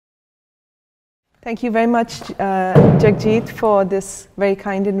Thank you very much, Jagjit, for this very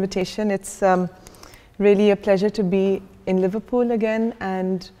kind invitation. It's really a pleasure to be in Liverpool again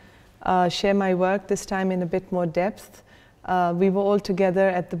and share my work, this time in a bit more depth. We were all together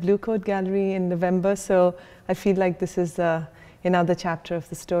at the Blue Coat Gallery in November, so I feel like this is another chapter of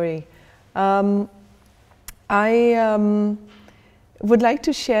the story. I would like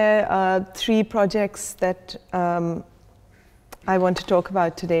to share 3 projects that I want to talk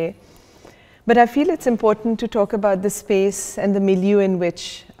about today. But I feel it's important to talk about the space and the milieu in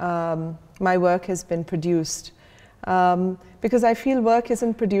which my work has been produced. Because I feel work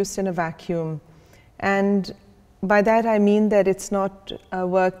isn't produced in a vacuum. And by that I mean that it's not a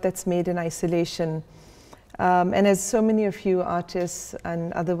work that's made in isolation. And as so many of you artists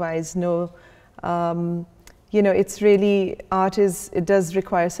and otherwise know, you know, it's really, it does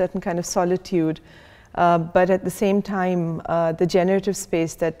require a certain kind of solitude. But at the same time, the generative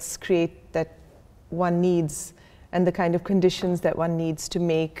space that one needs and the kind of conditions that one needs to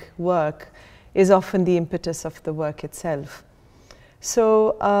make work is often the impetus of the work itself.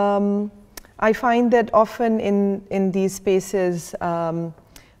 So I find that often in these spaces, the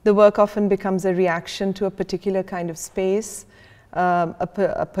work often becomes a reaction to a particular kind of space,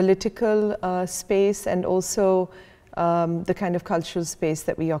 a political space, and also the kind of cultural space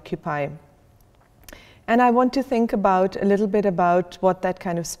that we occupy. And I want to think a little bit about what that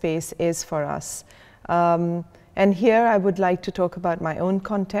kind of space is for us. And here I would like to talk about my own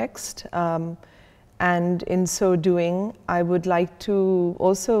context. And in so doing, I would like to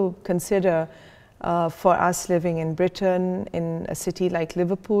also consider for us living in Britain, in a city like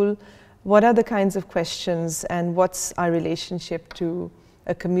Liverpool, what are the kinds of questions and what's our relationship to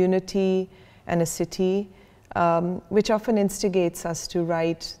a community and a city, which often instigates us to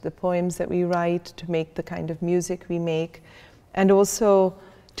write the poems that we write, to make the kind of music we make, and also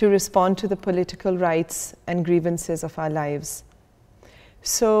to respond to the political rights and grievances of our lives.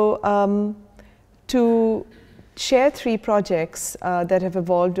 So to share 3 projects that have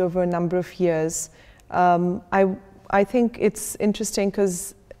evolved over a number of years, I think it's interesting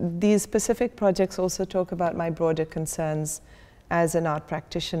because these specific projects also talk about my broader concerns as an art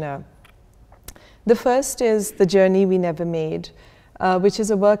practitioner. The first is The Journey We Never Made, which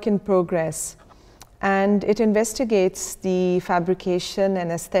is a work in progress. And it investigates the fabrication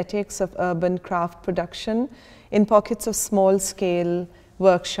and aesthetics of urban craft production in pockets of small-scale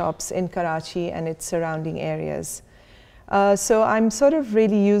workshops in Karachi and its surrounding areas. So I'm sort of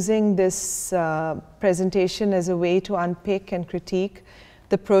really using this presentation as a way to unpick and critique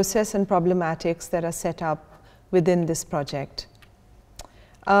the process and problematics that are set up within this project.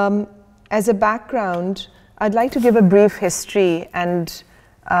 As a background, I'd like to give a brief history and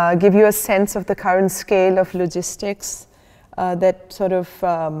give you a sense of the current scale of logistics that sort of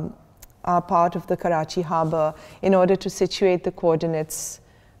are part of the Karachi harbour in order to situate the coordinates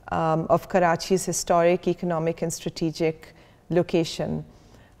of Karachi's historic, economic and strategic location.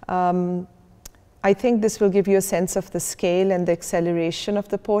 I think this will give you a sense of the scale and the acceleration of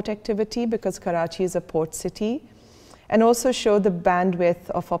the port activity because Karachi is a port city, and also show the bandwidth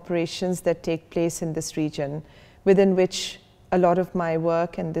of operations that take place in this region, within which a lot of my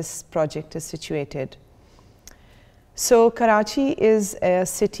work and this project is situated. So Karachi is a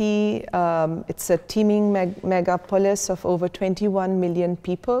city, it's a teeming megapolis of over 21 million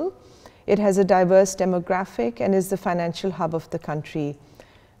people. It has a diverse demographic and is the financial hub of the country.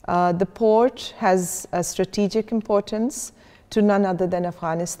 The port has a strategic importance to none other than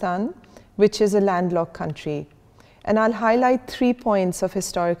Afghanistan, which is a landlocked country. And I'll highlight 3 points of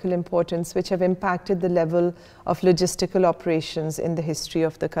historical importance which have impacted the level of logistical operations in the history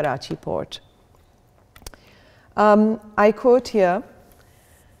of the Karachi port. I quote here,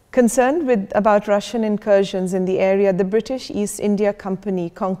 concerned about Russian incursions in the area, the British East India Company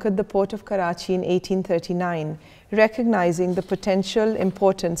conquered the port of Karachi in 1839, recognizing the potential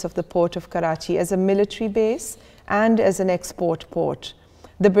importance of the port of Karachi as a military base and as an export port.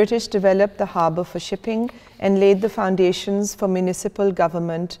 The British developed the harbour for shipping and laid the foundations for municipal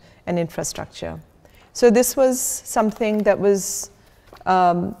government and infrastructure. So this was something that was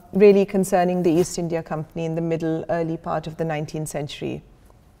really concerning the East India Company in the early part of the 19th century.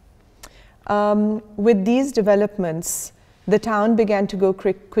 With these developments, the town began to go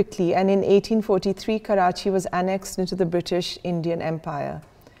quickly, and in 1843, Karachi was annexed into the British Indian Empire.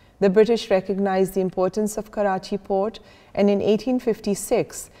 The British recognized the importance of Karachi port, and in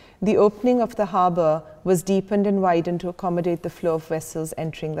 1856, the opening of the harbour was deepened and widened to accommodate the flow of vessels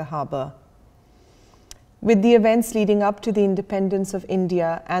entering the harbour. With the events leading up to the independence of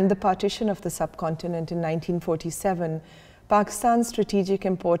India and the partition of the subcontinent in 1947, Pakistan's strategic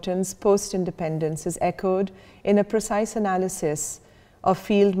importance post-independence is echoed in a precise analysis of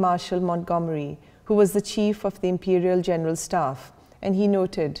Field Marshal Montgomery, who was the chief of the Imperial General Staff, and he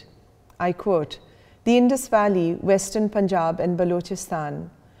noted, I quote, "The Indus Valley, Western Punjab and Balochistan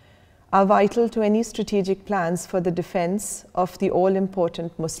are vital to any strategic plans for the defense of the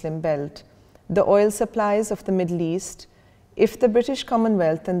all-important Muslim belt. The oil supplies of the Middle East, if the British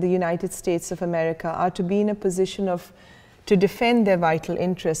Commonwealth and the United States of America are to be in a position to defend their vital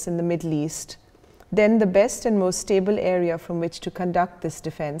interests in the Middle East, then the best and most stable area from which to conduct this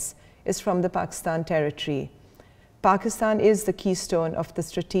defense is from the Pakistan territory. Pakistan is the keystone of the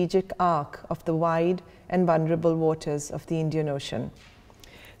strategic arc of the wide and vulnerable waters of the Indian Ocean."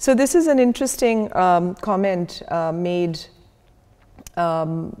 So this is an interesting comment made,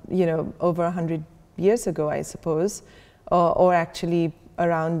 over 100 years ago, I suppose, or actually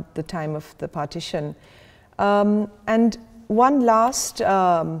around the time of the partition. And one last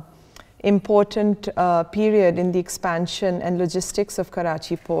important period in the expansion and logistics of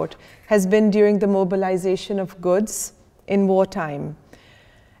Karachi port has been during the mobilization of goods in wartime.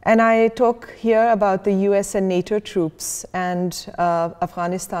 And I talk here about the US and NATO troops and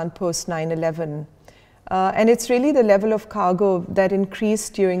Afghanistan post 9/11. And it's really the level of cargo that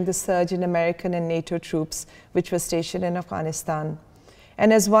increased during the surge in American and NATO troops which were stationed in Afghanistan.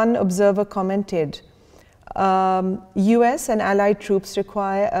 And as one observer commented, US and allied troops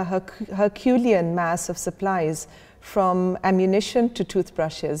require a Herculean mass of supplies, from ammunition to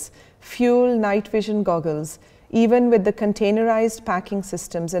toothbrushes, fuel, night vision goggles. Even with the containerized packing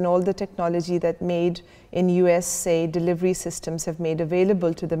systems and all the technology that made in US, say, delivery systems have made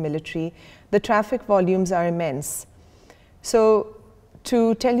available to the military, the traffic volumes are immense. So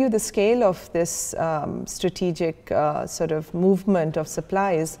to tell you the scale of this strategic sort of movement of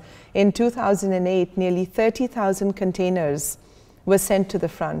supplies, in 2008, nearly 30,000 containers were sent to the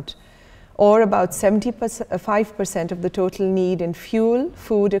front, or about 75% of the total need in fuel,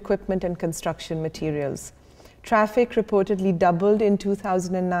 food, equipment, and construction materials. Traffic reportedly doubled in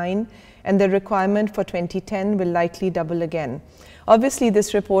 2009, and the requirement for 2010 will likely double again. Obviously,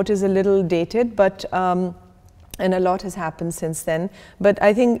 this report is a little dated, but and a lot has happened since then. But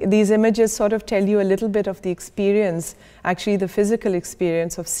I think these images sort of tell you a little bit of the experience, actually the physical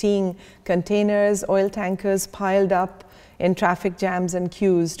experience of seeing containers, oil tankers piled up in traffic jams and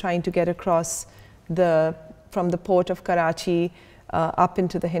queues trying to get across from the port of Karachi up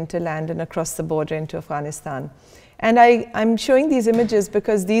into the hinterland and across the border into Afghanistan. And I'm showing these images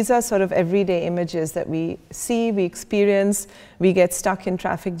because these are sort of everyday images that we see, we experience, we get stuck in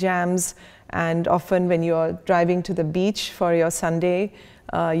traffic jams, and often when you're driving to the beach for your Sunday,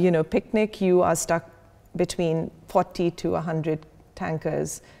 picnic, you are stuck between 40 to 100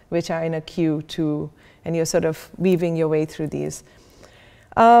 tankers, which are in a queue and you're sort of weaving your way through these.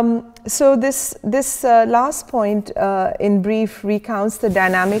 So this last point, in brief, recounts the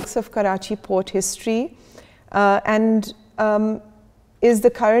dynamics of Karachi port history and is the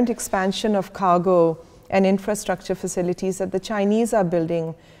current expansion of cargo and infrastructure facilities that the Chinese are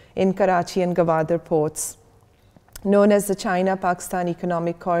building in Karachi and Gwadar ports, known as the China-Pakistan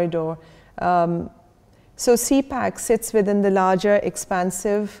Economic Corridor. So CPAC sits within the larger,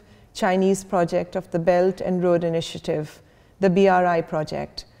 expansive Chinese project of the Belt and Road Initiative, the BRI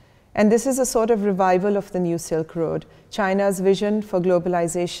project. And this is a sort of revival of the New Silk Road, China's vision for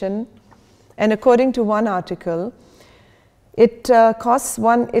globalization. And according to one article,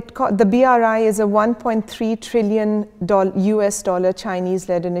 the BRI is a $1.3 trillion US dollar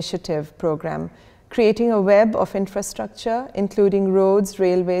Chinese-led initiative program, creating a web of infrastructure, including roads,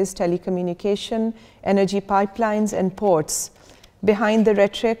 railways, telecommunication, energy pipelines, and ports. Behind the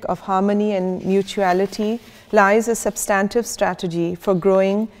rhetoric of harmony and mutuality lies a substantive strategy for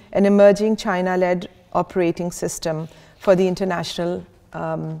growing an emerging China-led operating system for the international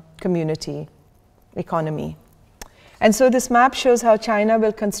economy. And so this map shows how China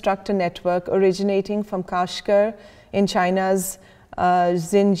will construct a network originating from Kashgar in China's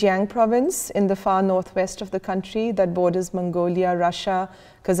Xinjiang province in the far northwest of the country that borders Mongolia, Russia,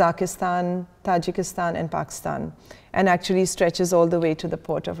 Kazakhstan, Tajikistan, and Pakistan, and actually stretches all the way to the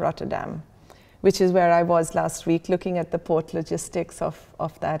port of Rotterdam, which is where I was last week looking at the port logistics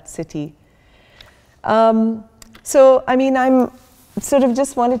of that city. So, I mean, I'm sort of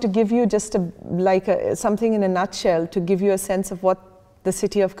just wanted to give you just something in a nutshell to give you a sense of what the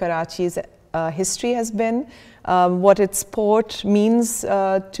city of Karachi's history has been, what its port means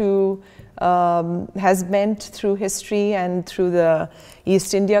has meant through history and through the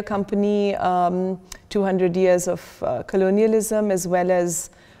East India Company, 200 years of colonialism, as well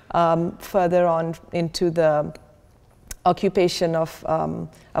as further on into the occupation of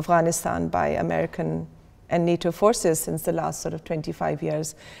Afghanistan by American and NATO forces since the last sort of 25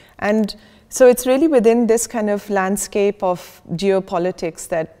 years. And so it's really within this kind of landscape of geopolitics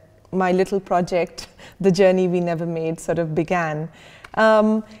that my little project, The Journey We Never Made, sort of began.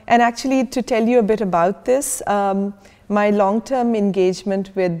 And actually, to tell you a bit about this, my long-term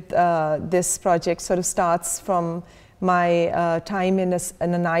engagement with this project sort of starts from my time in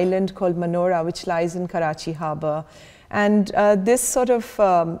an island called Manora, which lies in Karachi Harbour. And this sort of,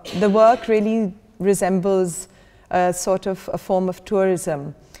 the work really resembles a sort of a form of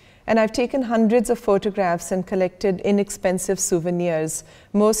tourism. And I've taken hundreds of photographs and collected inexpensive souvenirs,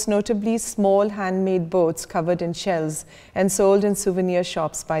 most notably small handmade boats covered in shells and sold in souvenir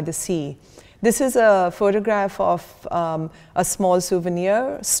shops by the sea. This is a photograph of a small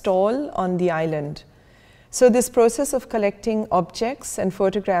souvenir stall on the island. So this process of collecting objects and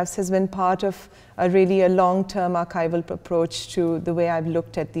photographs has been part of really a long-term archival approach to the way I've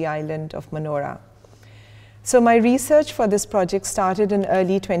looked at the island of Manora. So my research for this project started in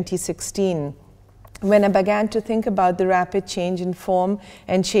early 2016 when I began to think about the rapid change in form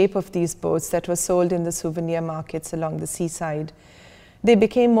and shape of these boats that were sold in the souvenir markets along the seaside. They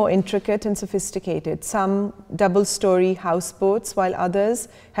became more intricate and sophisticated, some double-story houseboats, while others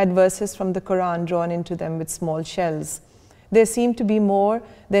had verses from the Quran drawn into them with small shells. There seemed to be more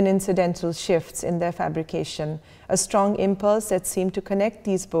than incidental shifts in their fabrication, a strong impulse that seemed to connect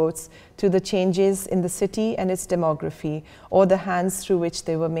these boats to the changes in the city and its demography, or the hands through which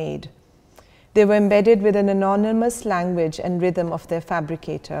they were made. They were embedded with an anonymous language and rhythm of their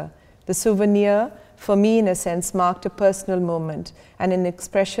fabricator. The souvenir, for me in a sense, marked a personal moment and an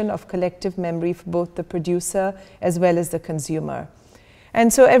expression of collective memory for both the producer as well as the consumer.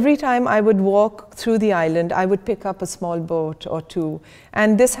 And so every time I would walk through the island, I would pick up a small boat or two.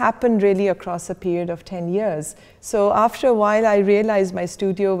 And this happened really across a period of 10 years. So after a while, I realized my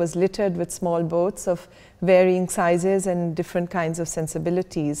studio was littered with small boats of varying sizes and different kinds of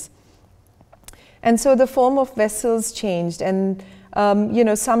sensibilities. And so the form of vessels changed, and you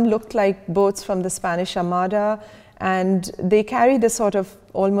know, some looked like boats from the Spanish Armada, and they carried a sort of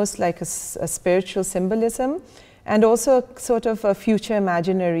almost like a spiritual symbolism, and also sort of a future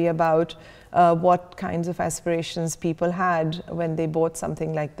imaginary about what kinds of aspirations people had when they bought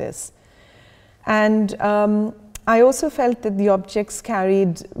something like this. And I also felt that the objects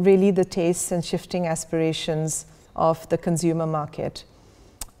carried really the tastes and shifting aspirations of the consumer market.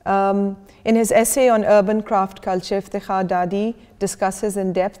 In his essay on urban craft culture, Edythe Dadi discusses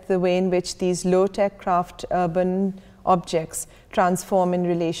in depth the way in which these low-tech craft urban objects transform in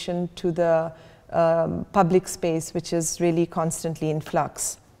relation to the public space, which is really constantly in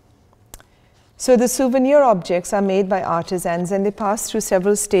flux. So the souvenir objects are made by artisans, and they pass through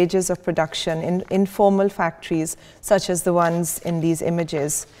several stages of production in informal factories, such as the ones in these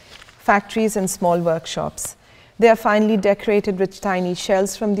images, factories and small workshops. They are finely decorated with tiny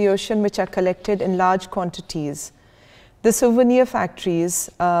shells from the ocean, which are collected in large quantities. The souvenir factories,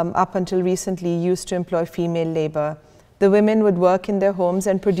 up until recently, used to employ female labor. The women would work in their homes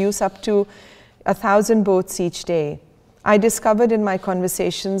and produce up to 1,000 boats each day. I discovered in my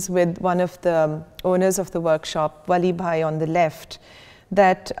conversations with one of the owners of the workshop, Wali Bhai on the left,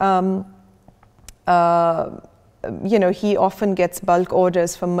 that you know, he often gets bulk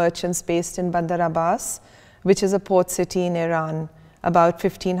orders from merchants based in Bandar Abbas, which is a port city in Iran, about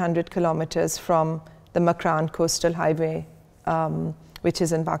 1,500 kilometers from the Makran coastal highway, which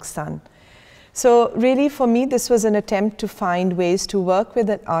is in Pakistan. So really for me, this was an attempt to find ways to work with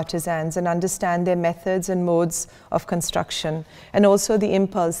the artisans and understand their methods and modes of construction, and also the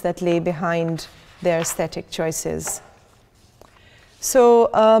impulse that lay behind their aesthetic choices. So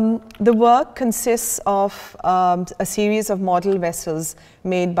the work consists of a series of model vessels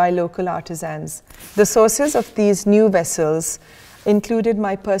made by local artisans. The sources of these new vessels included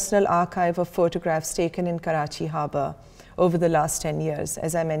my personal archive of photographs taken in Karachi Harbour over the last 10 years,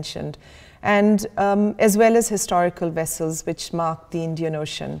 as I mentioned, and as well as historical vessels which marked the Indian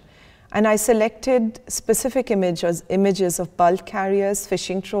Ocean. And I selected specific images of bulk carriers,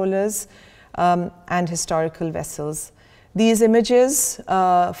 fishing trawlers, and historical vessels. These images,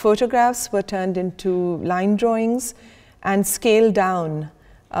 photographs, were turned into line drawings and scaled down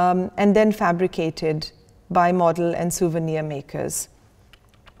and then fabricated by model and souvenir makers.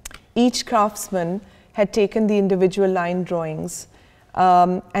 Each craftsman had taken the individual line drawings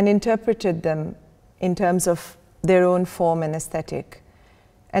and interpreted them in terms of their own form and aesthetic.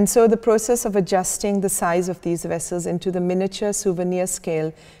 And so the process of adjusting the size of these vessels into the miniature souvenir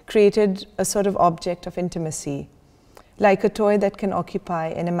scale created a sort of object of intimacy, like a toy that can occupy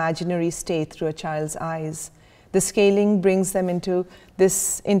an imaginary state through a child's eyes. the scaling brings them into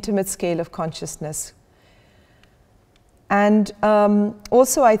this intimate scale of consciousness. And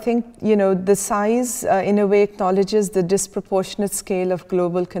also, I think, you know, the size in a way acknowledges the disproportionate scale of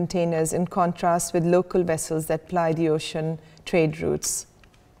global containers in contrast with local vessels that ply the ocean trade routes.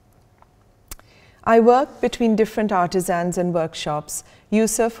 I worked between different artisans and workshops.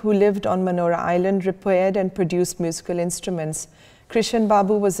 Yusuf, who lived on Manora Island, repaired and produced musical instruments. Krishan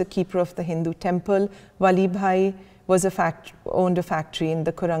Babu was the keeper of the Hindu temple. Wali Bhai was owned a factory in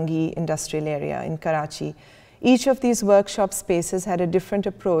the Kurangi industrial area in Karachi. Each of these workshop spaces had a different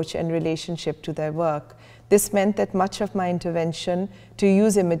approach and relationship to their work. This meant that much of my intervention to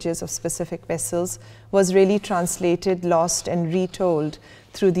use images of specific vessels was really translated, lost, and retold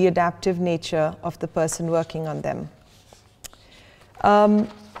through the adaptive nature of the person working on them.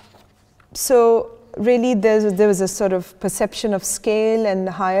 So really there was a sort of perception of scale and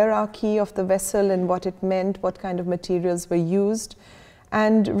hierarchy of the vessel and what it meant, what kind of materials were used.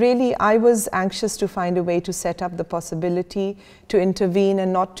 And really, I was anxious to find a way to set up the possibility to intervene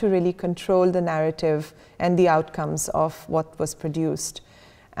and not to really control the narrative and the outcomes of what was produced.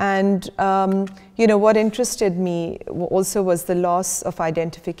 And you know, what interested me also was the loss of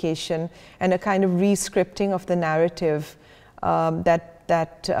identification and a kind of re-scripting of the narrative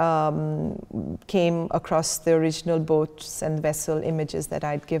that came across the original boats and vessel images that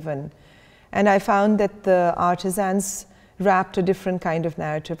I'd given. And I found that the artisans wrapped a different kind of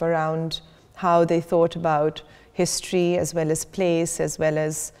narrative around how they thought about history as well as place, as well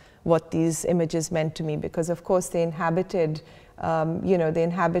as what these images meant to me, because of course they inhabited, you know, they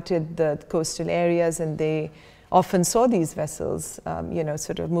inhabited the coastal areas, and they often saw these vessels, you know,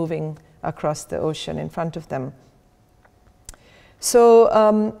 sort of moving across the ocean in front of them.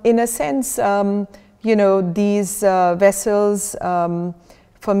 So in a sense, you know, these vessels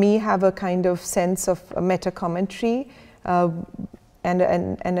for me have a kind of sense of a meta-commentary and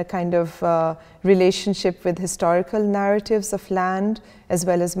a kind of relationship with historical narratives of land as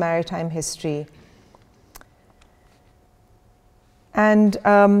well as maritime history. And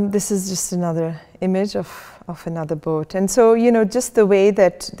this is just another image of another boat. And so, you know, just the way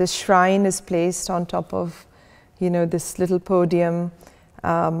that the shrine is placed on top of, you know, this little podium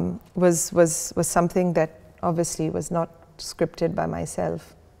was something that obviously was not scripted by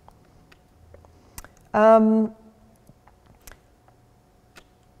myself.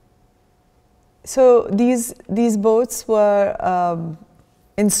 So these boats were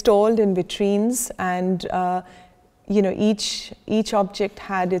installed in vitrines, and you know, each object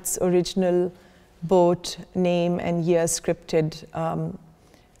had its original boat name and year scripted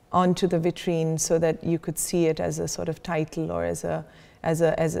onto the vitrine, so that you could see it as a sort of title or as a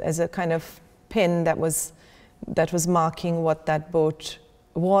kind of pin that was marking what that boat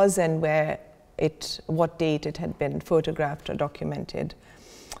was and what date it had been photographed or documented.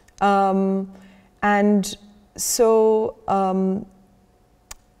 And so,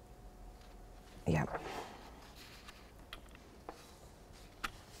 yeah.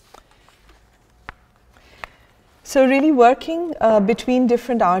 So really working between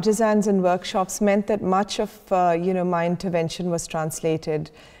different artisans and workshops meant that much of you know, my intervention was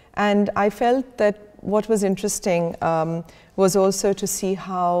translated. And I felt that what was interesting was also to see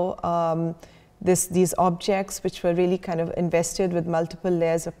how these objects, which were really kind of invested with multiple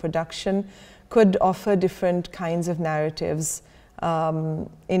layers of production, could offer different kinds of narratives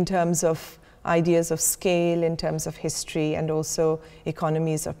in terms of ideas of scale, in terms of history, and also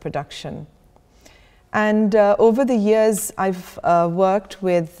economies of production. And over the years, I've worked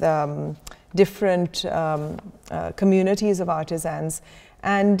with different communities of artisans,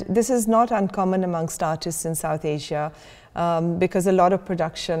 and this is not uncommon amongst artists in South Asia, because a lot of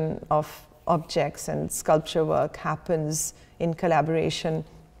production of objects and sculpture work happens in collaboration.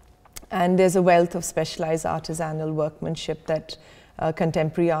 And there's a wealth of specialized artisanal workmanship that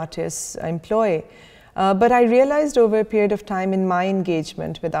contemporary artists employ. But I realized over a period of time in my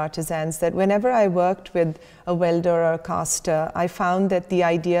engagement with artisans that whenever I worked with a welder or a caster, I found that the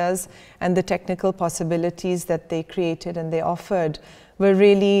ideas and the technical possibilities that they created and they offered were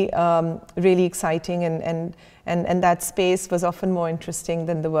really, really exciting, and that space was often more interesting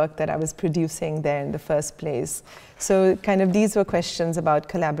than the work that I was producing there in the first place. So kind of these were questions about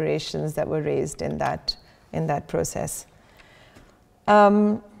collaborations that were raised in that process.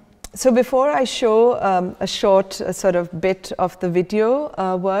 So before I show a short sort of bit of the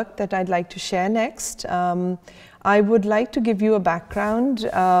video work that I'd like to share next, I would like to give you a background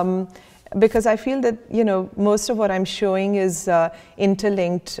because I feel that, you know, most of what I'm showing is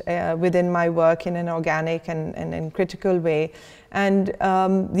interlinked within my work in an organic and critical way. And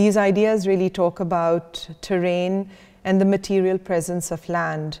these ideas really talk about terrain and the material presence of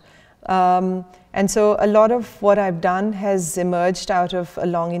land. And so a lot of what I've done has emerged out of a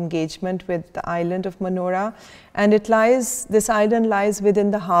long engagement with the island of Manora. And this island lies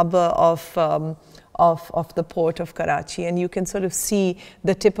within the harbor of the port of Karachi, and you can sort of see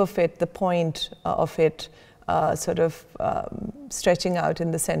the tip of it, the point of it, sort of stretching out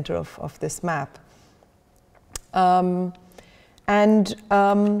in the center of this map.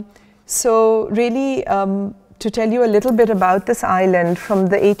 So really, to tell you a little bit about this island, from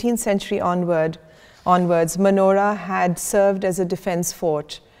the 18th century onwards, Manora had served as a defense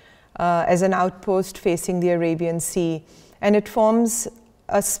fort, as an outpost facing the Arabian Sea, and it forms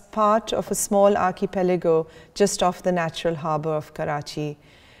as part of a small archipelago just off the natural harbor of Karachi.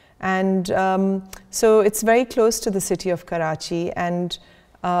 And so it's very close to the city of Karachi, and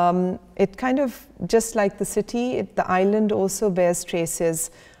it kind of, just like the city, the island also bears traces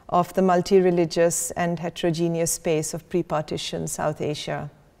of the multi-religious and heterogeneous space of pre-partition South Asia.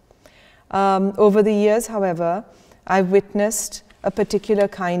 Over the years, however, I've witnessed a particular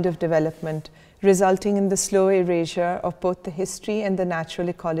kind of development, resulting in the slow erasure of both the history and the natural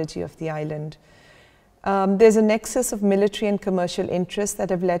ecology of the island. There's a nexus of military and commercial interests that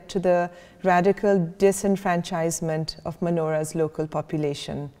have led to the radical disenfranchisement of Manora's local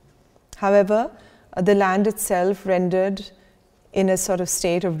population. However, the land itself, rendered in a sort of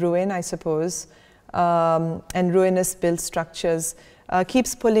state of ruin, I suppose, and ruinous built structures,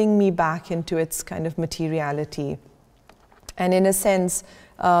 keeps pulling me back into its kind of materiality. And in a sense,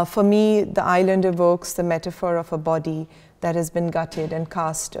 for me, the island evokes the metaphor of a body that has been gutted and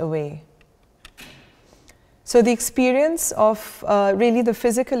cast away. So the experience of, really the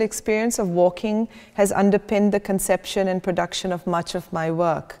physical experience of walking has underpinned the conception and production of much of my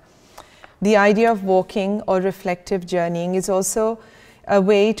work. The idea of walking or reflective journeying is also a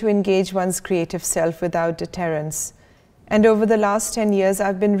way to engage one's creative self without deterrence. And over the last 10 years,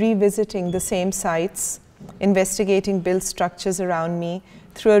 I've been revisiting the same sites, investigating built structures around me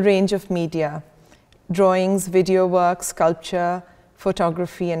through a range of media: drawings, video work, sculpture,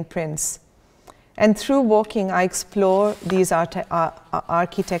 photography, and prints. And through walking, I explore these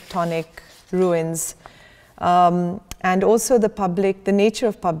architectonic ruins, and also the nature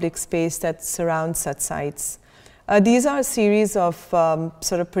of public space that surrounds such sites. These are a series of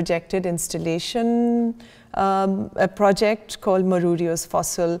sort of projected installation, a project called Marurio's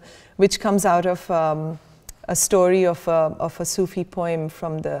Fossil, which comes out of a story of a Sufi poem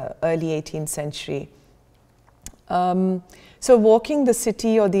from the early 18th century. So walking the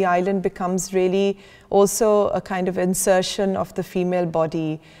city or the island becomes really also a kind of insertion of the female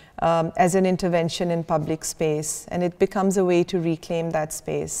body as an intervention in public space, and it becomes a way to reclaim that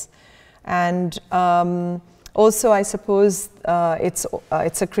space. And also, I suppose, it's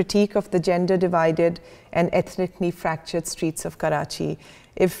a critique of the gender-divided and ethnically fractured streets of Karachi.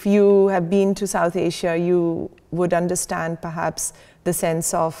 If you have been to South Asia, you would understand perhaps the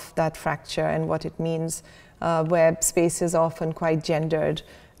sense of that fracture and what it means, where space is often quite gendered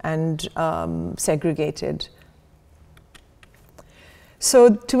and segregated. So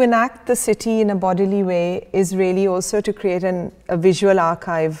to enact the city in a bodily way is really also to create a visual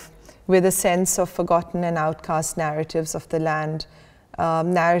archive with a sense of forgotten and outcast narratives of the land,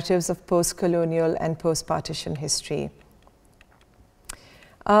 narratives of post-colonial and post-partition history.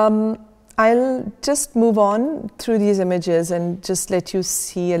 I'll just move on through these images and just let you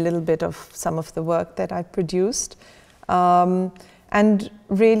see a little bit of some of the work that I've produced. And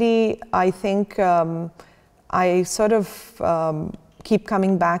really, I think I sort of keep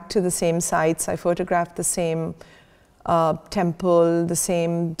coming back to the same sites. I photographed the same temple, the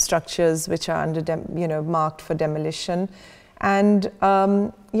same structures which are under, marked for demolition. And,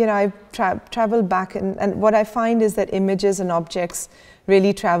 I've traveled back, and what I find is that images and objects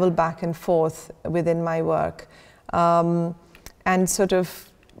really travel back and forth within my work. And sort of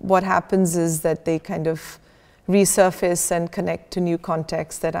what happens is that they kind of resurface and connect to new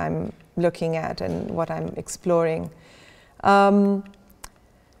contexts that I'm looking at and what I'm exploring.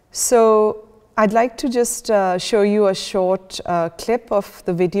 So I'd like to just show you a short clip of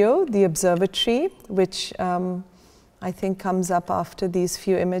the video, The Observatory, which I think comes up after these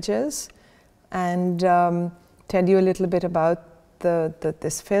few images, and tell you a little bit about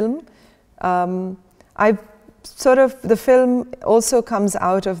this film. The film also comes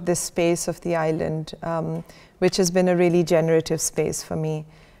out of this space of the island, which has been a really generative space for me.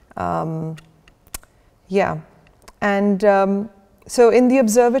 And So in the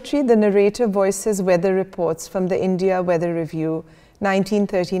observatory, the narrator voices weather reports from the India Weather Review,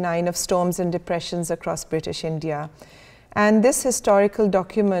 1939, of storms and depressions across British India. And this historical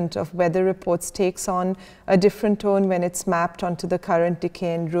document of weather reports takes on a different tone when it's mapped onto the current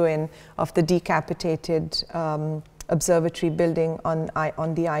decay and ruin of the decapitated observatory building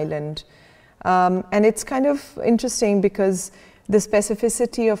on the island. And it's kind of interesting because the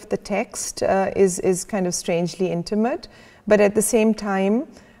specificity of the text is kind of strangely intimate, but at the same time,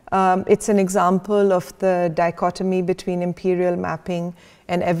 it's an example of the dichotomy between imperial mapping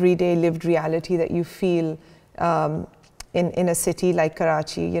and everyday lived reality that you feel in a city like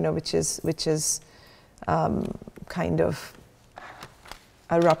Karachi, you know, which is kind of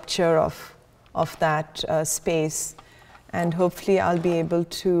a rupture of that space. And hopefully I'll be able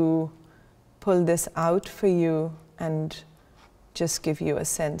to pull this out for you and just give you a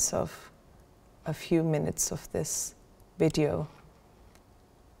sense of a few minutes of this video.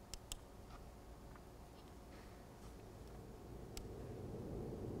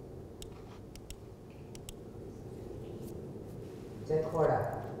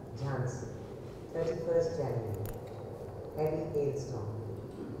 Jakhora, Jhansi, 31st January. Heavy hailstorm,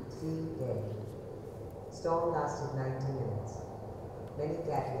 3 dead. Storm lasted 90 minutes. Many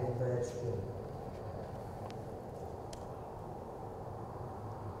cattle and birds killed.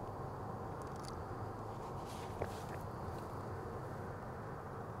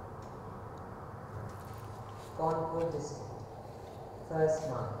 Cornel District, 1st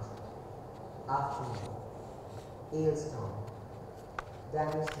March. Afternoon. Hailstorm.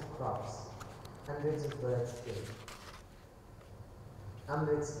 Damage to crops. Hundreds of birds killed.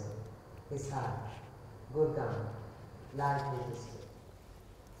 Amritsar, Hisar, Gurgaon, Lalpur District,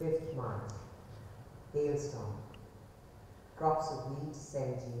 5th March. Hailstorm. Crops of wheat,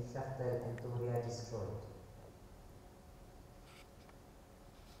 senji, shaftal and toria destroyed.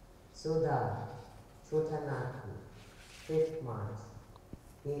 Sodar, Chota Nagpur, 5th March.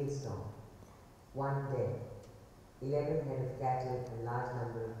 Hailstorm. 1 dead. 11 head of cattle and large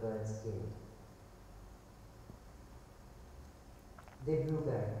number of birds killed.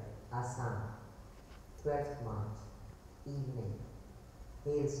 Dibrugarh, Assam, 12th March, evening,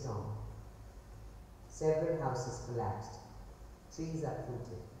 hailstorm. Several houses collapsed, trees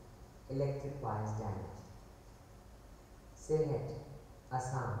uprooted, electric wires damaged. Sylhet,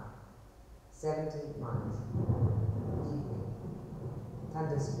 Assam, 17th March, evening,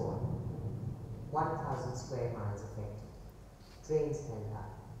 thunderstorm. 1,000 square miles affected. Trains held up.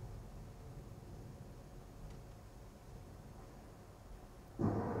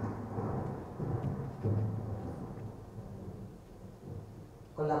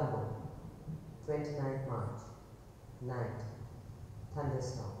 Colombo, 29th March, night,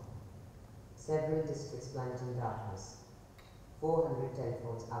 thunderstorm. Several districts plunged in darkness. 400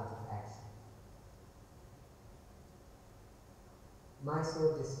 telephones out of action.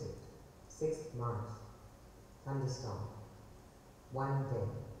 Mysore District, 6th March, thunderstorm. 1 day.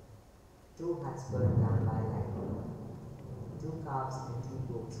 2 huts burned down by lightning. 2 calves and 2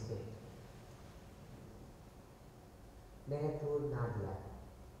 goats killed. Meherpur, Nadia,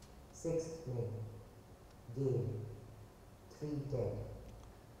 6th May, gale. 3 dead.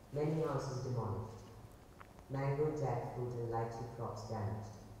 Many houses demolished. Mango, jackfruit and lychee crops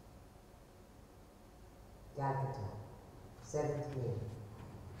damaged. Calcutta, 7th May,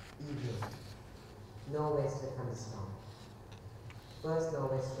 evening, nor'wester thunderstorm. First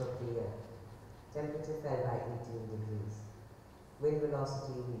nor'wester of the year. Temperature fell by 18 degrees. Wind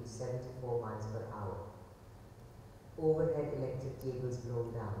velocity reached 74 miles per hour. Overhead electric cables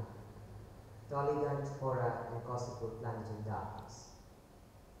blown down. Tollygunj, Hora and Kosipur plunged in darkness.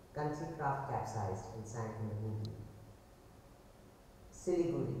 Country craft capsized and sank in the Hooghly.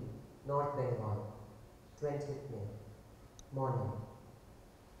 Siliguri, North Bengal, 20th May, morning.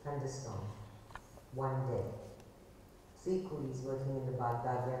 Thunderstorm. 1 day. 3 coolies working in the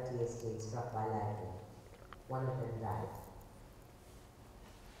Baghdadra tea estate struck by lightning. 1 of them died.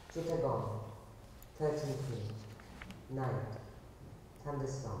 Chittagong, 13th May, night.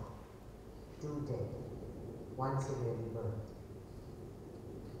 Thunderstorm. 2 dead. 1 severely burned.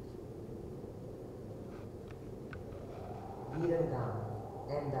 Virangaon,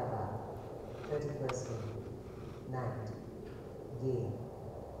 Ahmedabad, 31st May, night. Gale.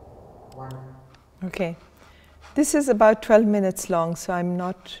 1. Okay. This is about 12 minutes long, so I'm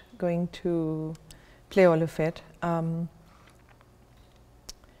not going to play all of it.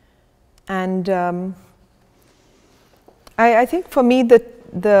 I think for me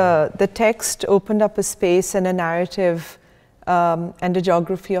the text opened up a space and a narrative and a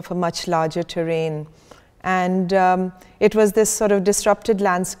geography of a much larger terrain. And it was this sort of disrupted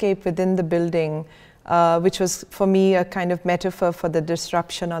landscape within the building, which was for me a kind of metaphor for the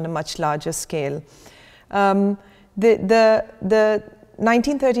disruption on a much larger scale. The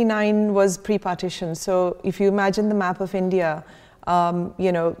 1939 was pre-partition, so if you imagine the map of India,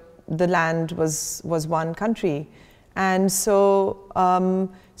 you know, the land was one country. And so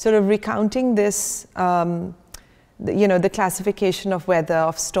sort of recounting this, you know, the classification of weather,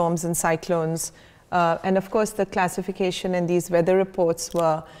 of storms and cyclones, and of course the classification and these weather reports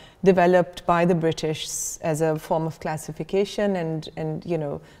were developed by the British as a form of classification, and you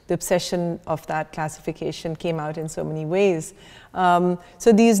know, the obsession of that classification came out in so many ways.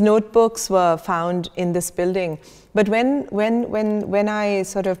 So these notebooks were found in this building, but when I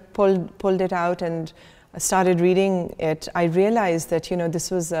sort of pulled it out and started reading it, I realized that, you know,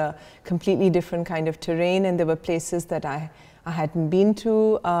 this was a completely different kind of terrain, and there were places that I hadn't been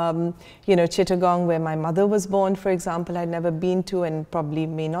to. You know, Chittagong, where my mother was born, for example, I'd never been to and probably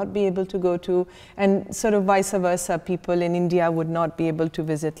may not be able to go to, and sort of vice versa, people in India would not be able to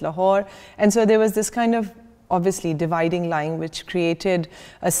visit Lahore. And so there was this kind of, obviously, dividing line which created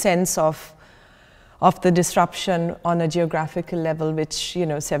a sense of the disruption on a geographical level, which, you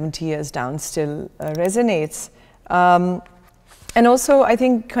know, 70 years down still resonates. And also, I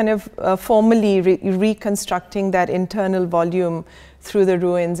think, kind of formally reconstructing that internal volume through the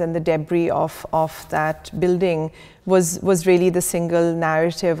ruins and the debris of that building was really the single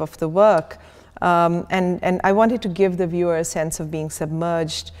narrative of the work. And I wanted to give the viewer a sense of being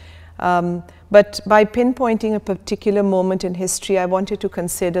submerged. But by pinpointing a particular moment in history, I wanted to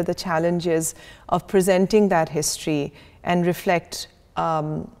consider the challenges of presenting that history and reflect,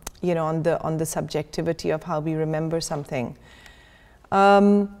 you know, on the subjectivity of how we remember something.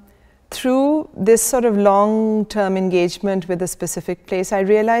 Through this sort of long-term engagement with a specific place, I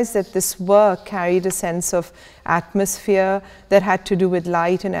realized that this work carried a sense of atmosphere that had to do with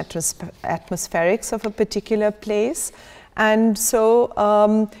light and atmospherics of a particular place. And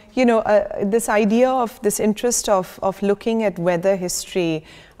so, you know, this idea of this interest of looking at weather history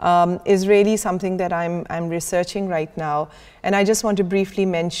is really something that I'm researching right now. And I just want to briefly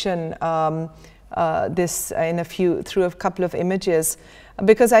mention this in through a couple of images,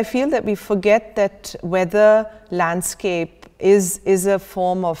 because I feel that we forget that weather landscape is a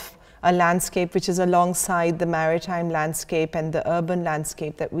form of a landscape which is alongside the maritime landscape and the urban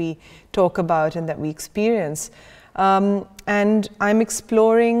landscape that we talk about and that we experience. And I'm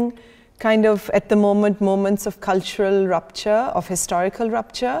exploring kind of at the moment moments of cultural rupture, of historical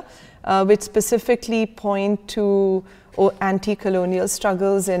rupture, which specifically point to anti-colonial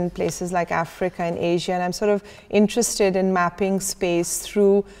struggles in places like Africa and Asia. And I'm sort of interested in mapping space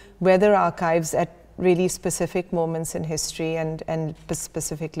through weather archives at really specific moments in history and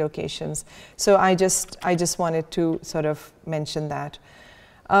specific locations. So I just wanted to sort of mention that.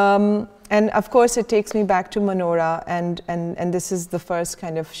 And of course, it takes me back to Manora, and this is the first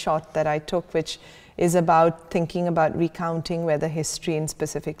kind of shot that I took, which is about thinking about recounting weather history in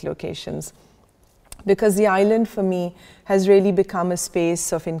specific locations. Because the island for me has really become a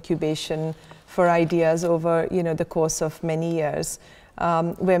space of incubation for ideas over, you know, the course of many years,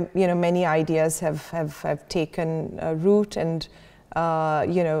 where, you know, many ideas have taken root, and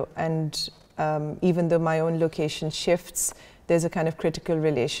you know, and even though my own location shifts, there's a kind of critical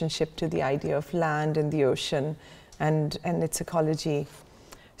relationship to the idea of land and the ocean and its ecology.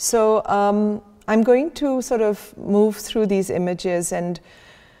 So I'm going to sort of move through these images and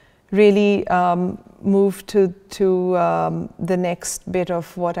really move to the next bit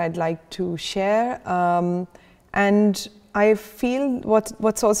of what I'd like to share. And I feel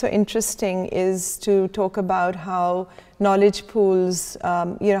what's also interesting is to talk about how knowledge pools,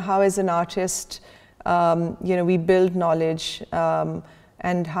 you know, how as an artist, you know, we build knowledge,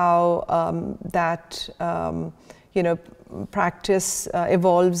 and how that, you know, practice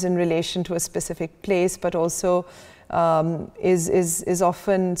evolves in relation to a specific place, but also is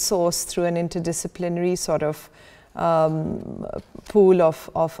often sourced through an interdisciplinary sort of pool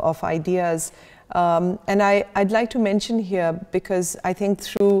of ideas. And I'd like to mention here, because I think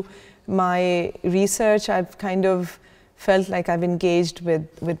through my research, I've kind of felt like I've engaged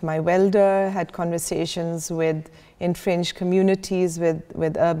with my welder, had conversations with infringed communities,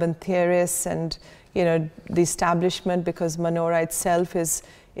 with urban theorists, and, you know, the establishment, because Manora itself is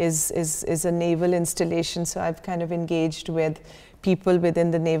a naval installation. So I've kind of engaged with people within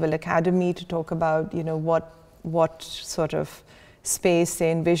the Naval Academy to talk about, you know, what sort of space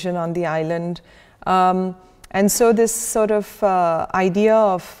they envision on the island. And so this sort of idea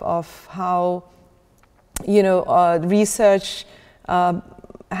of how, you know, research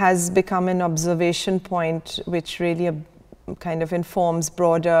has become an observation point which really kind of informs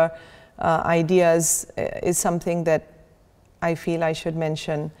broader ideas is something that I feel I should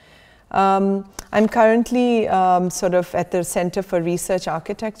mention. I'm currently sort of at the Center for Research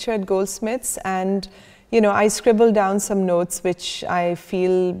Architecture at Goldsmiths, and I scribble down some notes which I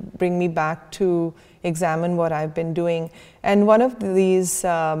feel bring me back to examine what I've been doing. And one of these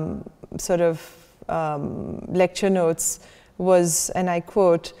sort of lecture notes was, and I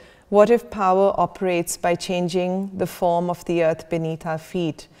quote, "What if power operates by changing the form of the earth beneath our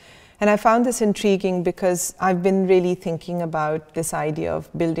feet?" And I found this intriguing because I've been really thinking about this idea of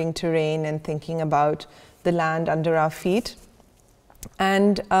building terrain and thinking about the land under our feet.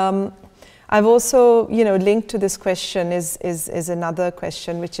 And I've also, linked to this question is another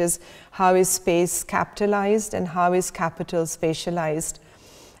question, which is how is space capitalized and how is capital spatialized?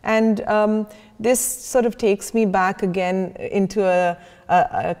 And this sort of takes me back again into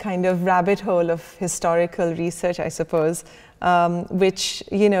a kind of rabbit hole of historical research, I suppose, which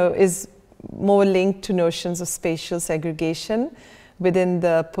is more linked to notions of spatial segregation within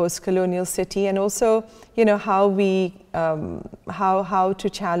the post-colonial city, and also how we how to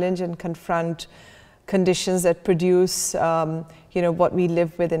challenge and confront conditions that produce what we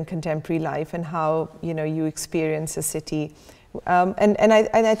live with in contemporary life, and how you experience a city. And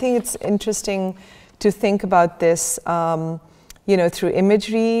I think it's interesting to think about this through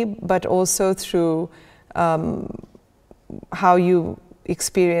imagery, but also through how you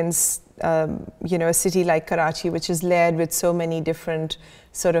experience a city like Karachi, which is layered with so many different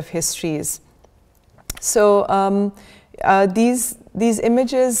sort of histories. So these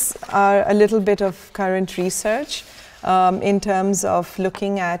images are a little bit of current research in terms of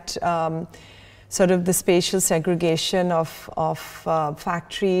looking at sort of the spatial segregation of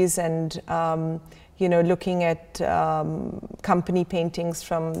factories, and looking at company paintings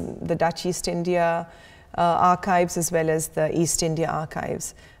from the Dutch East India archives as well as the East India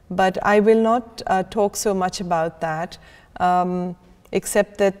archives. But I will not talk so much about that,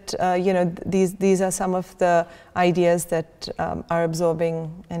 except that these are some of the ideas that are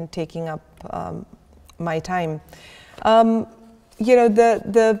absorbing and taking up my time.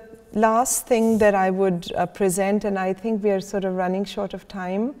 The last thing that I would present, and I think we are sort of running short of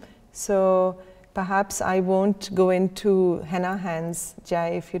time, so perhaps I won't go into henna hands,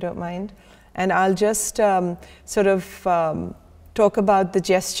 Jai, if you don't mind. And I'll just sort of talk about the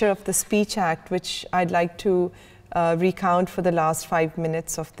gesture of the Speech Act, which I'd like to recount for the last 5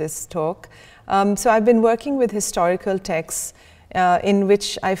 minutes of this talk. So I've been working with historical texts in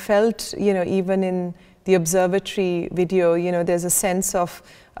which I felt, even in the observatory video, there's a sense of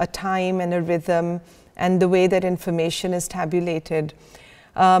a time and a rhythm and the way that information is tabulated.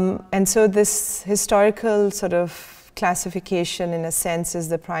 And so this historical sort of classification, in a sense, is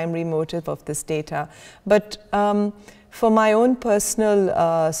the primary motive of this data. But for my own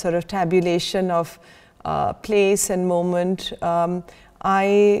personal sort of tabulation of place and moment,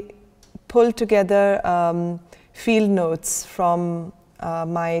 I pulled together field notes from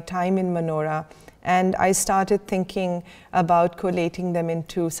my time in Manora, and I started thinking about collating them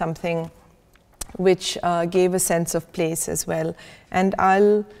into something which gave a sense of place as well. And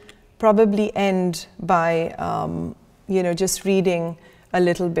I'll probably end by just reading a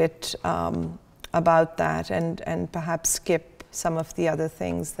little bit about that, and perhaps skip some of the other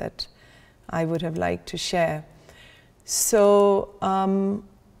things that I would have liked to share. So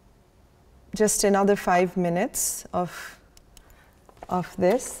just another 5 minutes of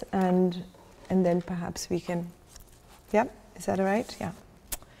this, and then perhaps we can, yeah, is that all right? Yeah.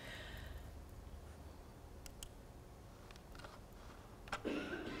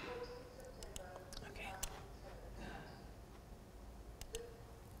 Okay.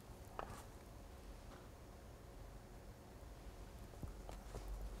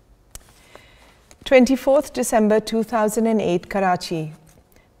 24th December 2008, Karachi.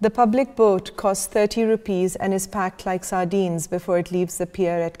 The public boat costs 30 rupees and is packed like sardines before it leaves the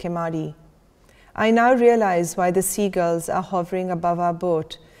pier at Kemari. I now realize why the seagulls are hovering above our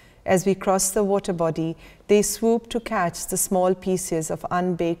boat. As we cross the water body, they swoop to catch the small pieces of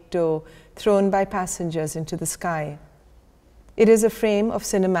unbaked dough thrown by passengers into the sky. It is a frame of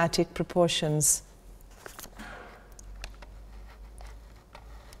cinematic proportions.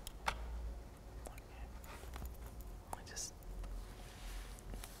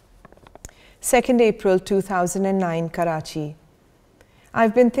 Second April 2009, Karachi.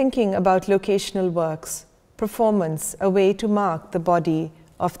 I've been thinking about locational works, performance, a way to mark the body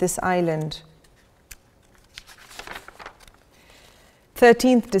of this island.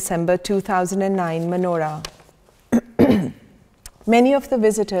 13th December 2009, Manora. Many of the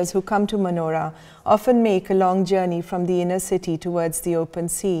visitors who come to Manora often make a long journey from the inner city towards the open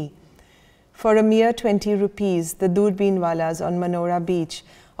sea. For a mere 20 rupees, the Durbinwalas on Manora Beach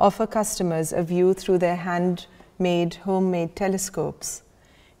offer customers a view through their handmade, homemade telescopes.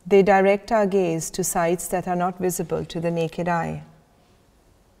 They direct our gaze to sights that are not visible to the naked eye.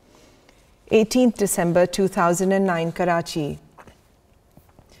 18th December 2009, Karachi.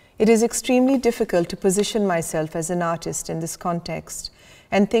 It is extremely difficult to position myself as an artist in this context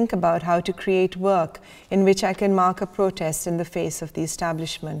and think about how to create work in which I can mark a protest in the face of the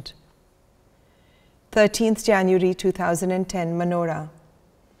establishment. 13th January 2010, Manora.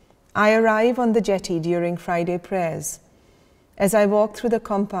 I arrive on the jetty during Friday prayers. As I walk through the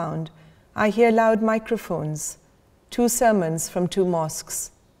compound, I hear loud microphones, 2 sermons from 2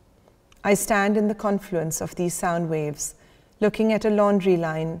 mosques. I stand in the confluence of these sound waves, looking at a laundry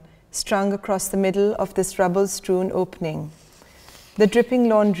line strung across the middle of this rubble-strewn opening. The dripping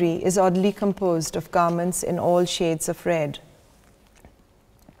laundry is oddly composed of garments in all shades of red.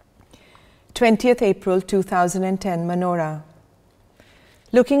 20th April 2010, Manora.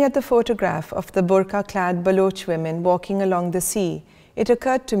 Looking at the photograph of the burqa-clad Baloch women walking along the sea, it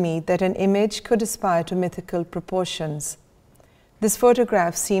occurred to me that an image could aspire to mythical proportions. This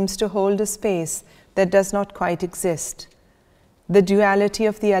photograph seems to hold a space that does not quite exist. The duality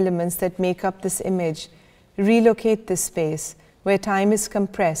of the elements that make up this image relocate this space where time is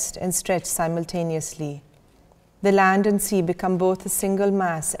compressed and stretched simultaneously. The land and sea become both a single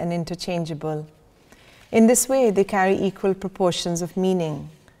mass and interchangeable. In this way, they carry equal proportions of meaning.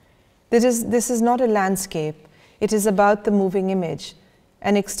 This is not a landscape, it is about the moving image,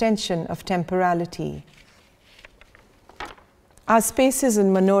 an extension of temporality. Our spaces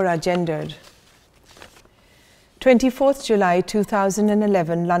in Manora gendered. 24th July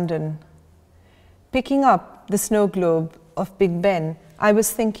 2011, London. Picking up the snow globe of Big Ben, I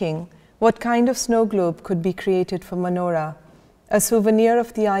was thinking, what kind of snow globe could be created for Manora, a souvenir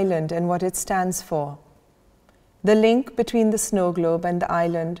of the island and what it stands for? The link between the snow globe and the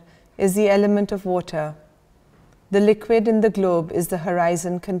island is the element of water. The liquid in the globe is the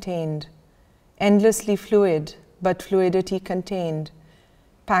horizon contained, endlessly fluid, but fluidity contained,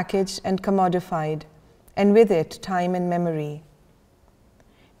 packaged and commodified, and with it, time and memory.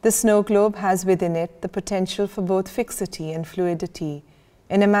 The snow globe has within it the potential for both fixity and fluidity,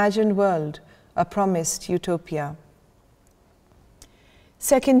 an imagined world, a promised utopia.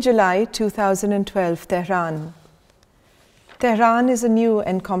 2nd July 2012, Tehran. Tehran is a new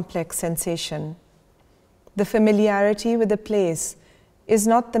and complex sensation. The familiarity with a place is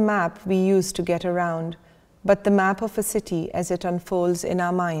not the map we use to get around, but the map of a city as it unfolds in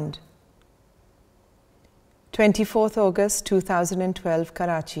our mind. 24th August 2012,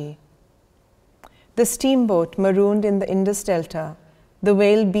 Karachi. The steamboat marooned in the Indus Delta, the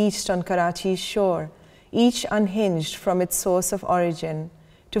whale beached on Karachi's shore, each unhinged from its source of origin,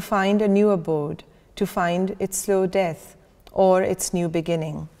 to find a new abode, to find its slow death, or its new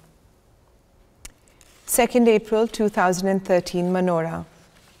beginning. 2nd April 2013, Manora.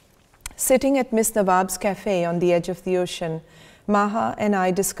 Sitting at Miss Nawab's cafe on the edge of the ocean, Maha and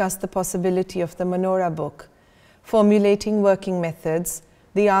I discussed the possibility of the Manora book. Formulating working methods,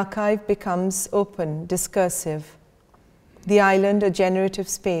 the archive becomes open, discursive. The island a generative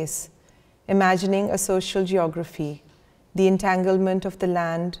space, imagining a social geography, the entanglement of the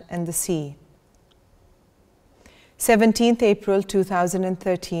land and the sea. 17th April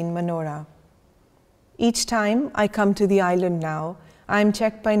 2013, Manora. Each time I come to the island now, I am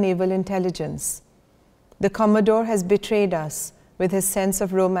checked by naval intelligence. The Commodore has betrayed us with his sense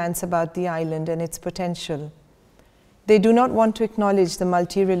of romance about the island and its potential. They do not want to acknowledge the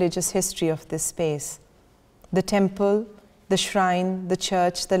multi-religious history of this space. The temple, the shrine, the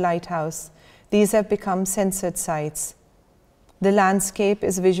church, the lighthouse, these have become censored sites. The landscape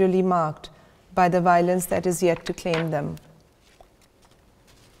is visually marked by the violence that is yet to claim them.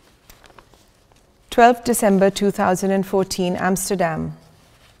 12th December 2014, Amsterdam.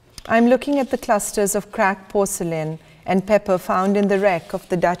 I'm looking at the clusters of cracked porcelain and pepper found in the wreck of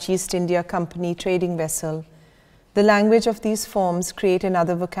the Dutch East India Company trading vessel. The language of these forms create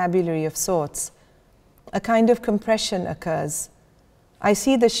another vocabulary of sorts. A kind of compression occurs. I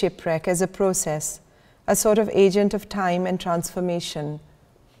see the shipwreck as a process, a sort of agent of time and transformation.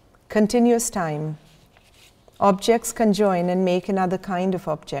 Continuous time. Objects conjoin and make another kind of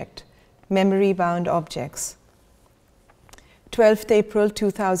object, memory-bound objects. 12th April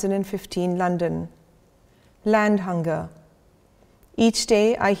 2015, London. Land hunger. Each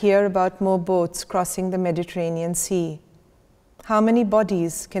day I hear about more boats crossing the Mediterranean Sea. How many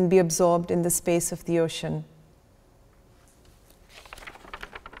bodies can be absorbed in the space of the ocean?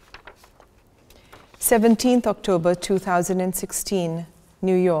 17th October 2016,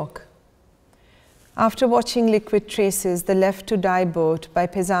 New York. After watching Liquid Traces, The Left to Die boat by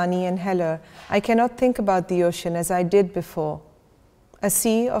Pisani and Heller, I cannot think about the ocean as I did before. A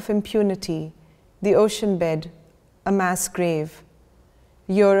sea of impunity, the ocean bed, a mass grave,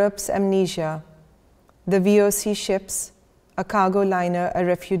 Europe's amnesia, the VOC ships, a cargo liner, a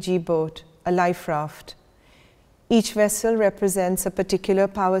refugee boat, a life raft. Each vessel represents a particular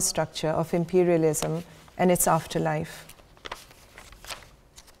power structure of imperialism and its afterlife.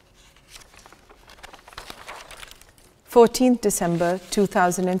 14th December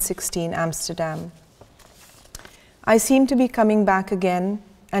 2016, Amsterdam. I seem to be coming back again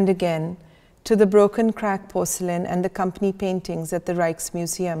and again to the broken cracked porcelain and the company paintings at the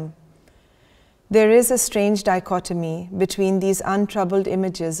Rijksmuseum. There is a strange dichotomy between these untroubled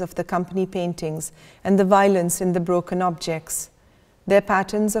images of the company paintings and the violence in the broken objects, their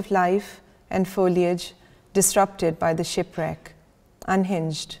patterns of life and foliage disrupted by the shipwreck,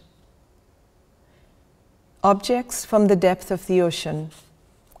 unhinged. Objects from the depth of the ocean.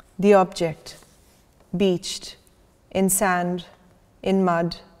 The object, beached, in sand, in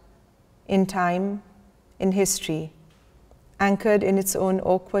mud, in time, in history, anchored in its own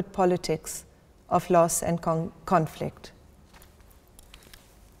awkward politics of loss and conflict.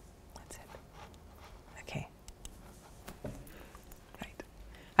 That's it. Okay. Right.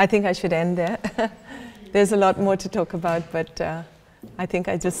 I think I should end there. There's a lot more to talk about, but I think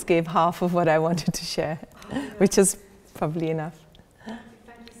I just gave half of what I wanted to share, which is probably enough. Thank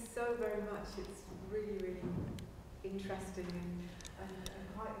you so very much. It's really, really interesting and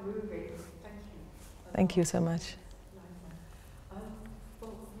quite moving. Thank you. Thank you so much.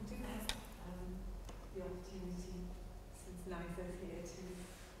 Well, we do have the opportunity, since Naiza's here, to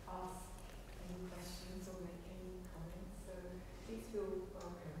ask any questions or make any comments. So please feel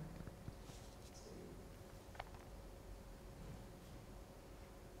welcome to.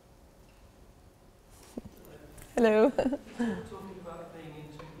 Hello. Talking about being in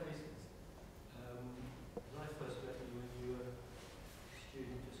two places. When I first met you when you were a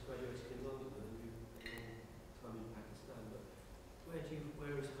student just graduating in London and you were a long time in Pakistan, but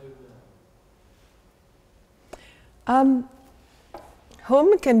where is home now?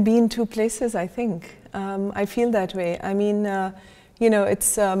 Home can be in two places, I think. I feel that way. I mean, you know,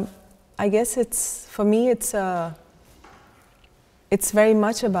 it's, I guess it's, for me, it's very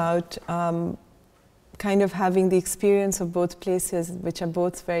much about kind of having the experience of both places, which are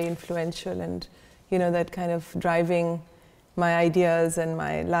both very influential and, you know, that kind of driving my ideas and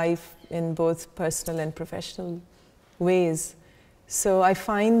my life in both personal and professional ways. So I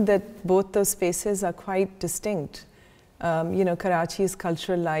find that both those spaces are quite distinct. You know, Karachi's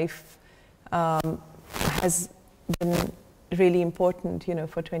cultural life has been really important, you know,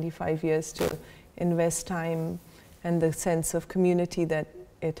 for 25 years to invest time and the sense of community that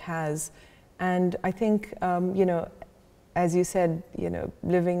it has. And I think, you know, as you said, you know,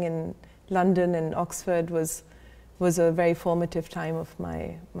 living in London and Oxford was a very formative time of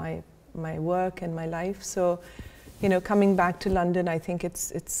my work and my life. So, you know, coming back to London, I think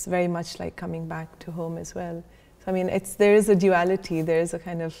it's very much like coming back to home as well. So I mean, there is a duality. There is a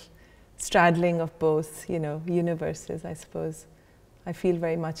kind of straddling of both, you know, universes, I suppose. I feel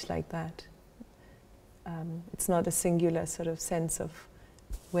very much like that. It's not a singular sort of sense of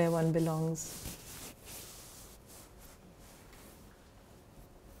where one belongs.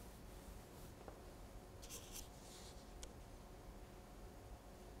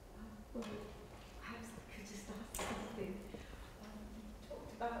 Well, perhaps I could just ask something. You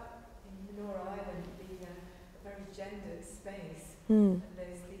talked about in Manor Island being a very gendered space, and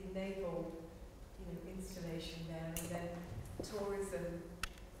there's the naval, you know, installation there, and then tourism.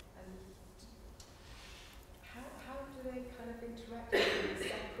 And how do they kind of interact? Are they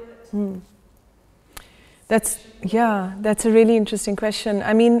separate? That's a really interesting question.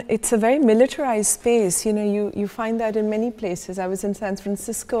 I mean, it's a very militarized space. You know, you find that in many places. I was in San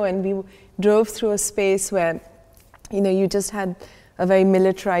Francisco and we drove through a space where, you know, you just had a very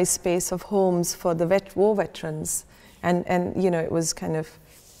militarized space of homes for the war veterans. And you know, it was kind of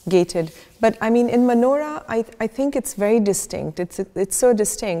gated. But I mean, in Manora, I think it's very distinct. It's so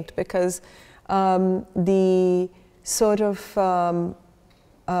distinct because the sort of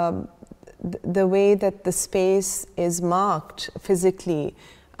the way that the space is marked physically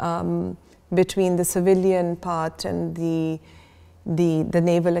between the civilian part and the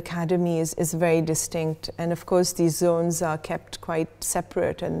Naval Academy is very distinct. And of course, these zones are kept quite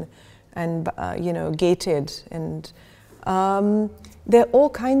separate and you know, gated. And there are all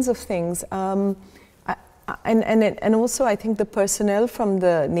kinds of things. and also I think the personnel from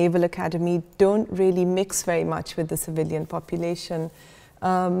the Naval Academy don't really mix very much with the civilian population.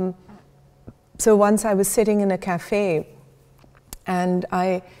 So once I was sitting in a cafe and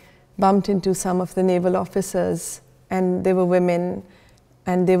I bumped into some of the naval officers, and they were women,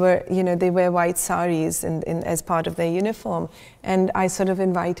 and they were, you know, they wear white saris as part of their uniform, and I sort of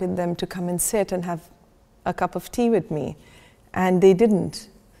invited them to come and sit and have a cup of tea with me, and they didn't,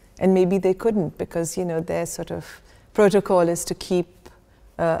 and maybe they couldn't, because, you know, their sort of protocol is to keep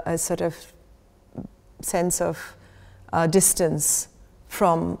a sort of sense of distance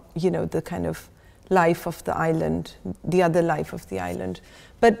from, you know, the kind of life of the island, the other life of the island.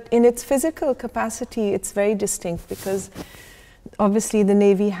 But in its physical capacity, it's very distinct, because obviously the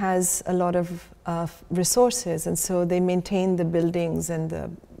Navy has a lot of resources, and so they maintain the buildings and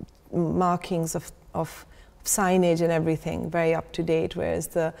the markings of signage and everything very up to date, whereas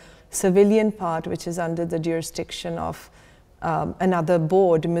the civilian part, which is under the jurisdiction of another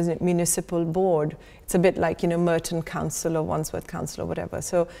board, municipal board, it's a bit like, you know, Merton Council or Wandsworth Council or whatever.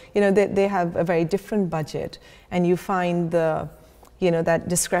 So, you know, they have a very different budget, and you find the, you know, that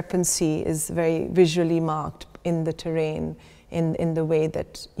discrepancy is very visually marked in the terrain, in the way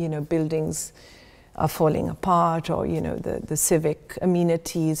that, you know, buildings are falling apart, or, you know, the civic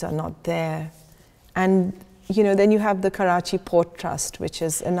amenities are not there. And, you know, then you have the Karachi Port Trust, which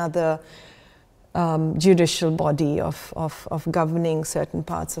is another judicial body of governing certain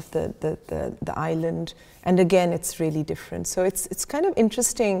parts of the island, and again it's really different. So it's kind of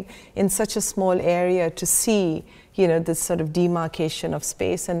interesting in such a small area to see, you know, this sort of demarcation of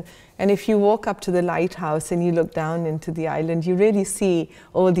space. And if you walk up to the lighthouse and you look down into the island, you really see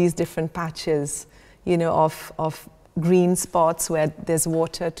all these different patches, you know, of green spots where there's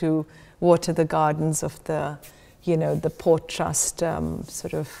water to water the gardens of the, you know, the Port Trust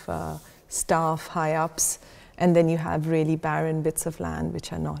sort of staff high-ups, and then you have really barren bits of land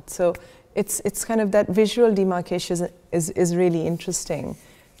which are not. So it's kind of that visual demarcation is really interesting.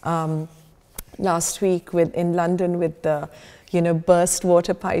 Last week in London with the, you know, burst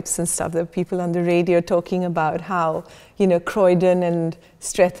water pipes and stuff, there were people on the radio talking about how, you know, Croydon and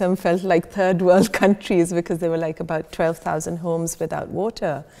Streatham felt like third world countries, because there were like about 12,000 homes without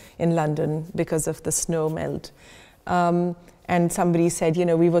water in London because of the snow melt. And somebody said, you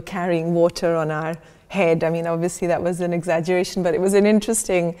know, we were carrying water on our head. I mean, obviously that was an exaggeration, but it was an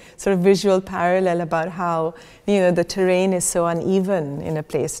interesting sort of visual parallel about how, you know, the terrain is so uneven in a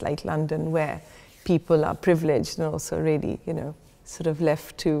place like London, where people are privileged and also really, you know, sort of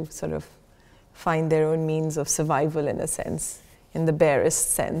left to sort of find their own means of survival, in a sense, in the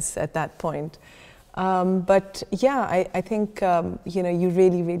barest sense at that point. But yeah, I think, you know, you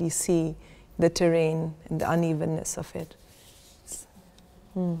really, really see the terrain and the unevenness of it.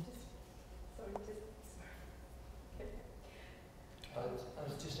 I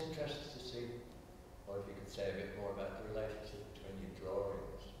was just interested to see, or if you could say a bit more about the relationship between your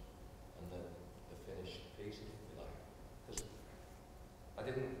drawings and the finished pieces, if you like. Because I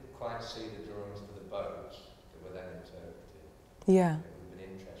didn't quite see the drawings for the boats that were then interpreted. Yeah. It would have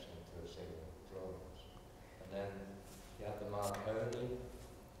been interesting to have seen the drawings. And then you have the Marconi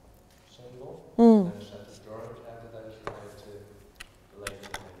symbol, and a set of drawings. How do those relate to the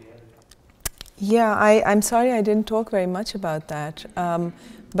later Edythe? Yeah, I'm sorry I didn't talk very much about that,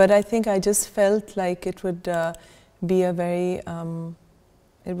 but I think I just felt like it would be a very,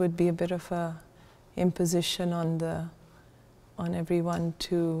 it would be a bit of a imposition on everyone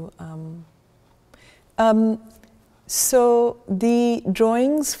to. So the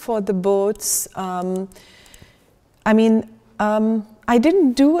drawings for the boats, I mean, I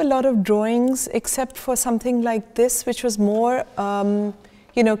didn't do a lot of drawings except for something like this, which was more,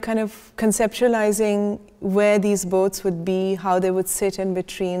 you know, kind of conceptualizing where these boats would be, how they would sit in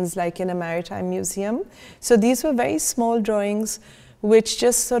vitrines, like in a maritime museum. So these were very small drawings, which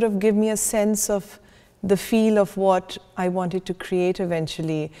just sort of give me a sense of the feel of what I wanted to create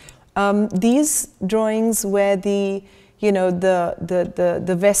eventually. These drawings were the, you know,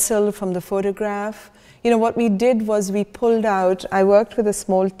 the vessel from the photograph. You know, what we did was we pulled out, I worked with a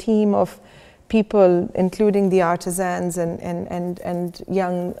small team of people, including the artisans and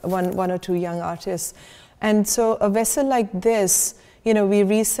young, one or two young artists. And so a vessel like this, you know, we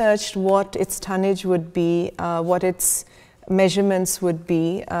researched what its tonnage would be, what its measurements would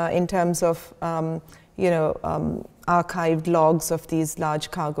be in terms of, you know, archived logs of these large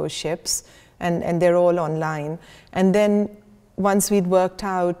cargo ships, and they're all online. And then once we'd worked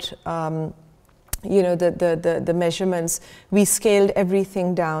out you know, the measurements, we scaled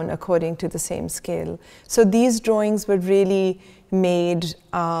everything down according to the same scale. So these drawings were really made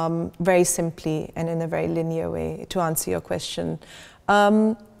very simply and in a very linear way, to answer your question.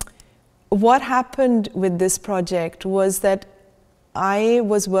 What happened with this project was that I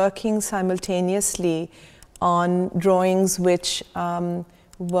was working simultaneously on drawings which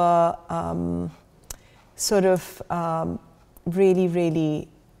were sort of really,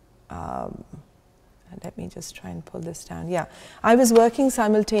 let me just try and pull this down. Yeah, I was working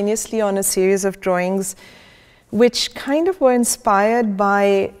simultaneously on a series of drawings which kind of were inspired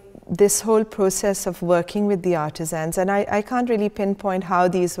by this whole process of working with the artisans. And I can't really pinpoint how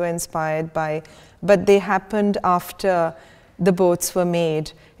these were inspired by, but they happened after the boats were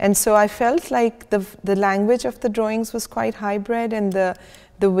made. And so I felt like the language of the drawings was quite hybrid, and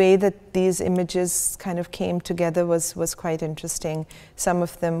the way that these images kind of came together was quite interesting. Some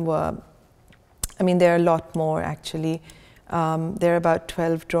of them were, I mean, there are a lot more actually. There are about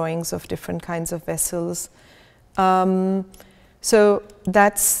 12 drawings of different kinds of vessels. So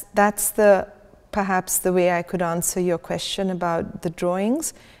that's perhaps the way I could answer your question about the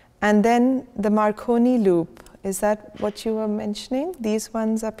drawings. And then the Marconi loop, is that what you were mentioning? These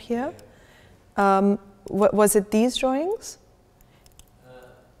ones up here? Was it these drawings?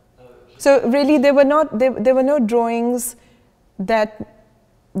 So really there were no drawings that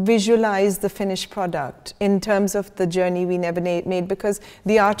visualize the finished product in terms of the journey we never made, because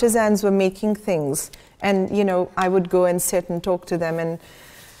the artisans were making things, and you know, I would go and sit and talk to them, and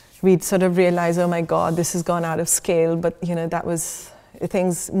we'd sort of realize, oh my God, this has gone out of scale, but you know, that was,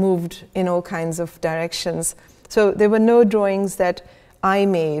 things moved in all kinds of directions. So there were no drawings that I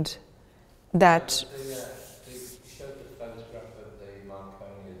made that... They showed the photograph of the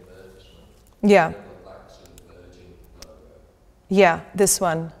Marconi advertisement. Yeah. Yeah, this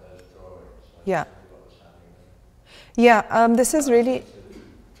one. Yeah. Yeah, this is really...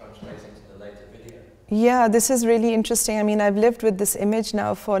 Yeah, this is really interesting. I mean, I've lived with this image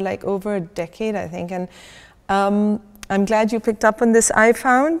now for like over a decade, I think, and I'm glad you picked up on this. I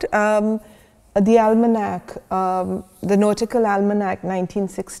found the almanac, the Nautical Almanac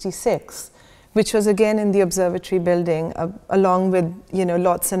 1966, which was again in the observatory building, along with, you know,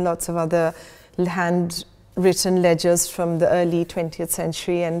 lots and lots of other handwritten ledgers from the early 20th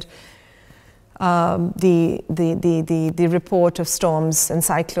century, and the report of storms and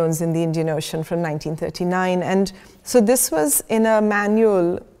cyclones in the Indian Ocean from 1939. And so this was in a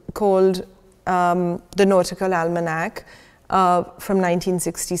manual called the Nautical Almanac from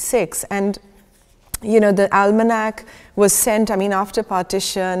 1966. And you know, the almanac was sent, I mean, after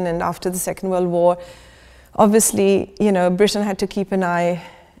partition and after the Second World War, obviously, you know, Britain had to keep an eye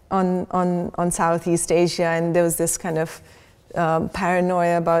on Southeast Asia, and there was this kind of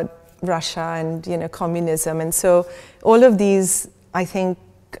paranoia about Russia and, you know, communism. And so all of these, I think,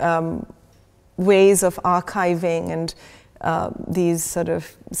 ways of archiving and these sort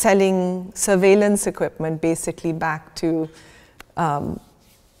of selling surveillance equipment basically back to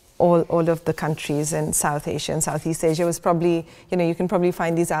all of the countries in South Asia and Southeast Asia was probably, you know, you can probably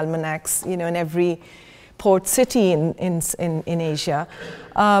find these almanacs, you know, in every port city in Asia.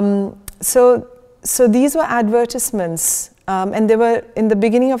 So these were advertisements, and they were, in the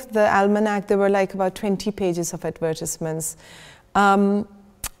beginning of the almanac, there were like about 20 pages of advertisements. And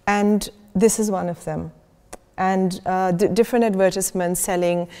this is one of them. And different advertisements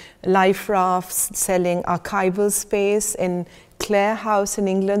selling life rafts, selling archival space in Clare House in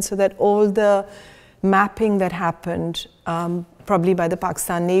England, so that all the mapping that happened, probably by the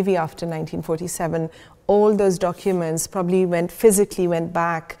Pakistan Navy after 1947, all those documents probably physically went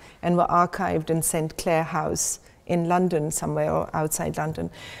back and were archived and sent Clare House in London somewhere, or outside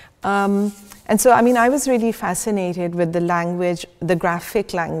London. And so, I mean, I was really fascinated with the language, the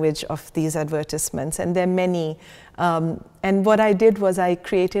graphic language of these advertisements, and there are many. And what I did was I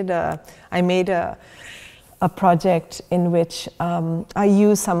made a project in which I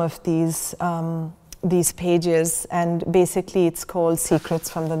used some of these pages, and basically it's called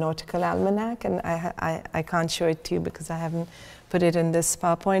Secrets from the Nautical Almanac, and I can't show it to you because I haven't put it in this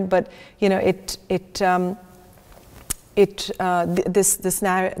PowerPoint, but you know,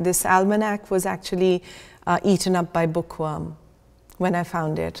 this almanac was actually eaten up by bookworm when I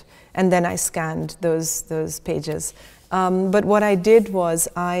found it, and then I scanned those pages. But what I did was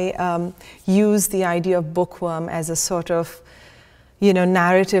I used the idea of bookworm as a sort of, you know,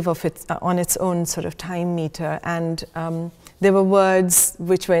 narrative of on its own sort of time meter, and there were words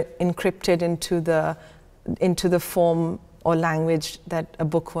which were encrypted into the form or language that a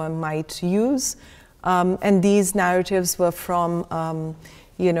bookworm might use. And these narratives were from,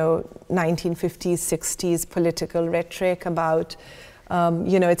 you know, 1950s, 60s political rhetoric about,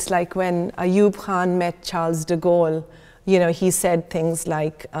 you know, it's like when Ayub Khan met Charles de Gaulle you know, he said things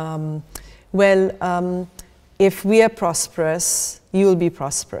like, if we are prosperous, you'll be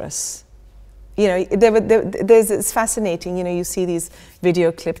prosperous. You know, it's fascinating, you know, you see these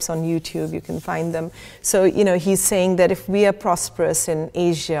video clips on YouTube, you can find them. So, you know, he's saying that if we are prosperous in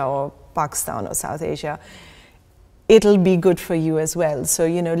Asia or Pakistan or South Asia, it'll be good for you as well. So,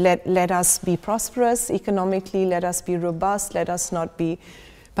 you know, let us be prosperous economically, let us be robust, let us not be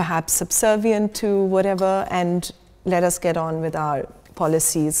perhaps subservient to whatever, and let us get on with our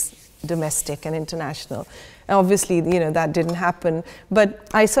policies, domestic and international. Obviously, you know, that didn't happen, but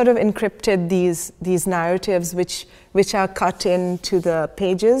I sort of encrypted these narratives which are cut into the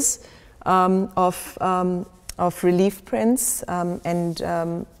pages of relief prints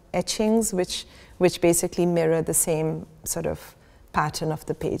and etchings, which basically mirror the same sort of pattern of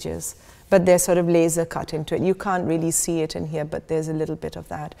the pages, but they're sort of laser cut into it. You can't really see it in here, but there's a little bit of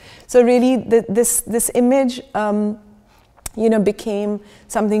that. So really, this image, you know, became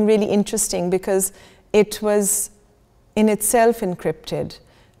something really interesting because it was in itself encrypted,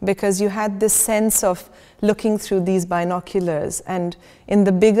 because you had this sense of looking through these binoculars, and in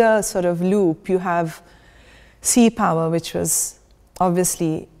the bigger sort of loop you have sea power, which was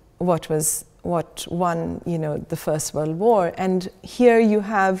obviously what won, you know, the First World War, and here you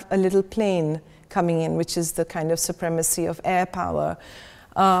have a little plane coming in, which is the kind of supremacy of air power.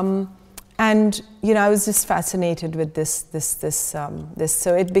 And you know, I was just fascinated with this.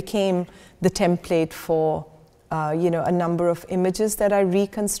 So it became the template for you know, a number of images that I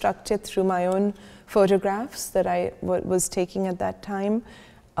reconstructed through my own photographs that I was taking at that time.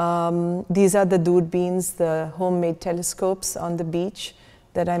 These are the durbeens, the homemade telescopes on the beach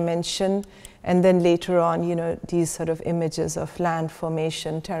that I mentioned. And then later on, you know, these sort of images of land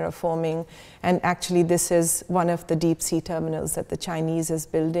formation, terraforming, and actually this is one of the deep sea terminals that the Chinese is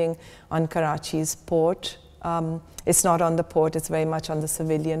building on Karachi's port. It's not on the port, it's very much on the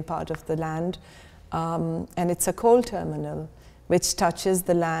civilian part of the land. And it's a coal terminal which touches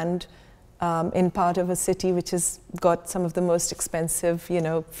the land in part of a city which has got some of the most expensive, you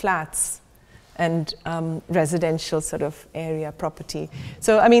know, flats and residential sort of area property.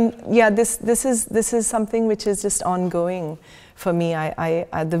 So I mean, yeah, this is something which is just ongoing for me.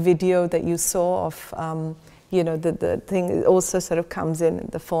 The video that you saw of you know, the thing also sort of comes in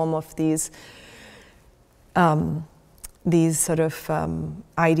the form of these sort of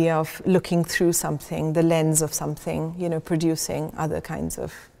idea of looking through something, the lens of something, you know, producing other kinds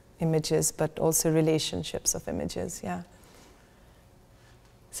of images, but also relationships of images. Yeah.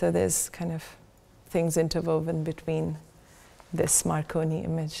 So there's kind of things interwoven between this Marconi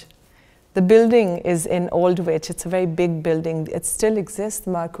image. The building is in Aldwych. It's a very big building. It still exists,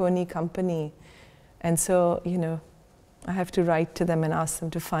 the Marconi company. And so, you know, I have to write to them and ask them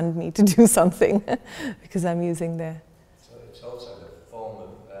to fund me to do something because I'm using their... So it's also the form of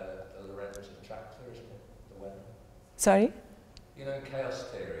the Lorentz attractor, isn't it? The weather. Sorry? You know, in chaos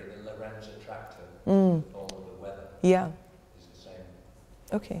theory, the Lorentz attractor, the form of the weather, yeah, is the same.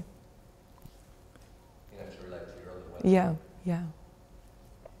 Okay. You know, to relate to your other weather. Yeah, yeah.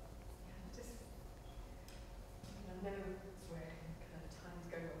 Just, I know it's where kind of time's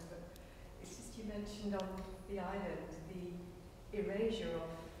going on, but it's just you mentioned on the island the erasure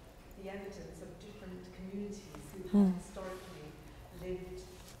of the evidence of different communities who have historically lived,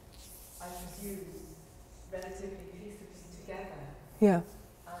 I presume, relatively peaceably together. Yeah.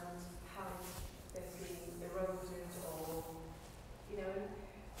 And how they've been eroded or, you know,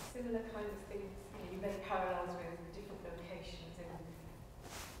 similar kind of things. You make parallels with different locations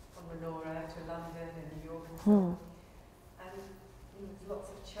from Menorah to London and New York and so on. And you know, there's lots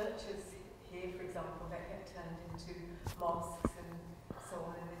of churches here, for example, that get turned into mosques and so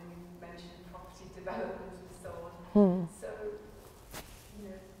on. And then you mentioned property development and so on. So, you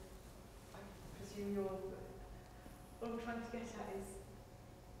know, I presume what I'm trying to get at is,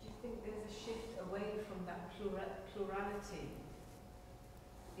 do you think there's a shift away from that plurality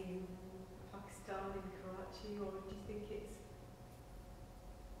in Pakistan, in Karachi, or do you think it's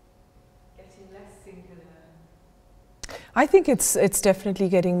getting less singular? I think it's definitely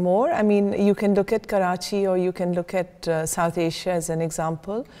getting more. I mean, you can look at Karachi or you can look at South Asia as an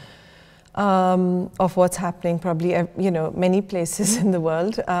example of what's happening probably, you know, many places in the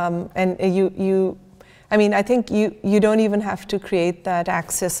world. And I mean, I think you don't even have to create that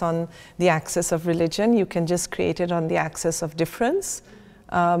axis on the axis of religion. You can just create it on the axis of difference,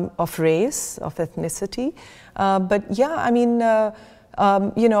 of race, of ethnicity. But yeah, I mean,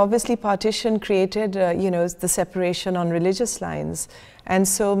 you know, obviously partition created, you know, the separation on religious lines. And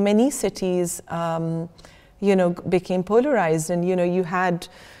so many cities, you know, became polarized. And, you know, you had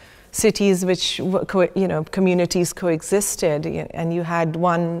cities which were communities coexisted, and you had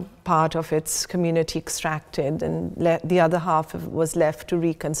one part of its community extracted, and the other half was left to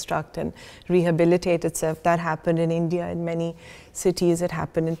reconstruct and rehabilitate itself. That happened in India in many cities. It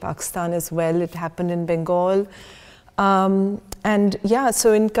happened in Pakistan as well. It happened in Bengal. And yeah,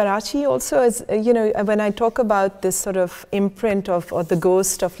 so in Karachi also, as when I talk about this sort of imprint of, or the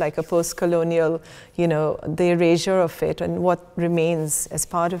ghost of like a post-colonial, the erasure of it and what remains as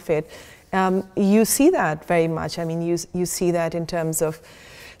part of it, you see that very much. I mean, you see that in terms of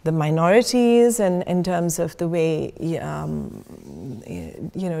the minorities and in terms of the way,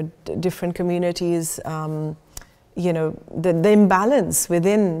 different communities, the imbalance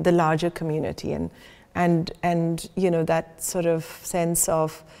within the larger community, and that sort of sense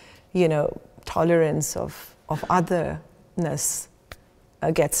of tolerance of otherness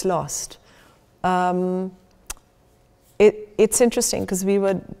gets lost. It's interesting because we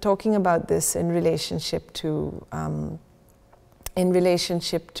were talking about this in relationship to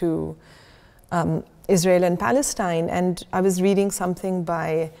Israel and Palestine, and I was reading something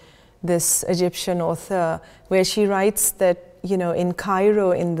by this Egyptian author where she writes that in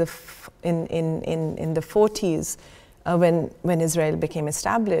Cairo in the 40s, when Israel became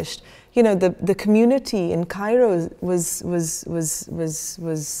established, the community in Cairo was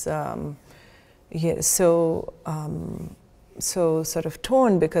so sort of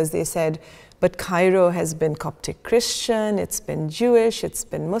torn, because they said, but Cairo has been Coptic Christian, it's been Jewish, it's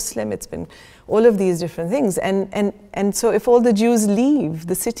been Muslim, it's been all of these different things, and so if all the Jews leave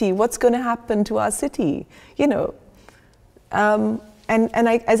the city, what's going to happen to our city? And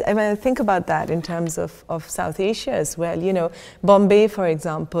when I think about that in terms of South Asia as well, Bombay, for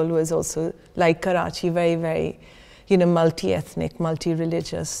example, was also, like Karachi, very, very, multi-ethnic,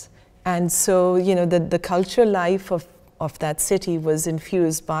 multi-religious. And so, the cultural life of that city was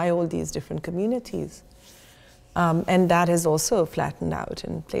infused by all these different communities. And that has also flattened out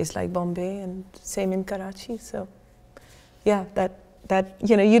in a place like Bombay, and same in Karachi. So, yeah, that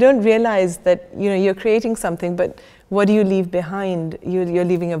you don't realize that, you're creating something, but what do you leave behind? You're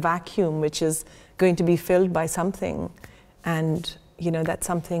leaving a vacuum which is going to be filled by something, and that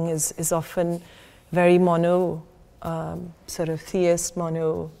something is often very mono, sort of theist,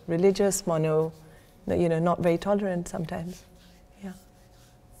 mono religious, mono, not very tolerant sometimes. Yeah.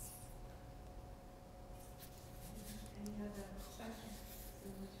 Any other questions?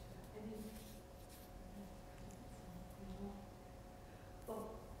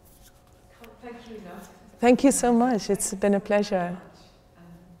 Thank you, Edythe. Thank you so much. It's been a pleasure.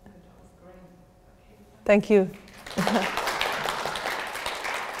 Thank you.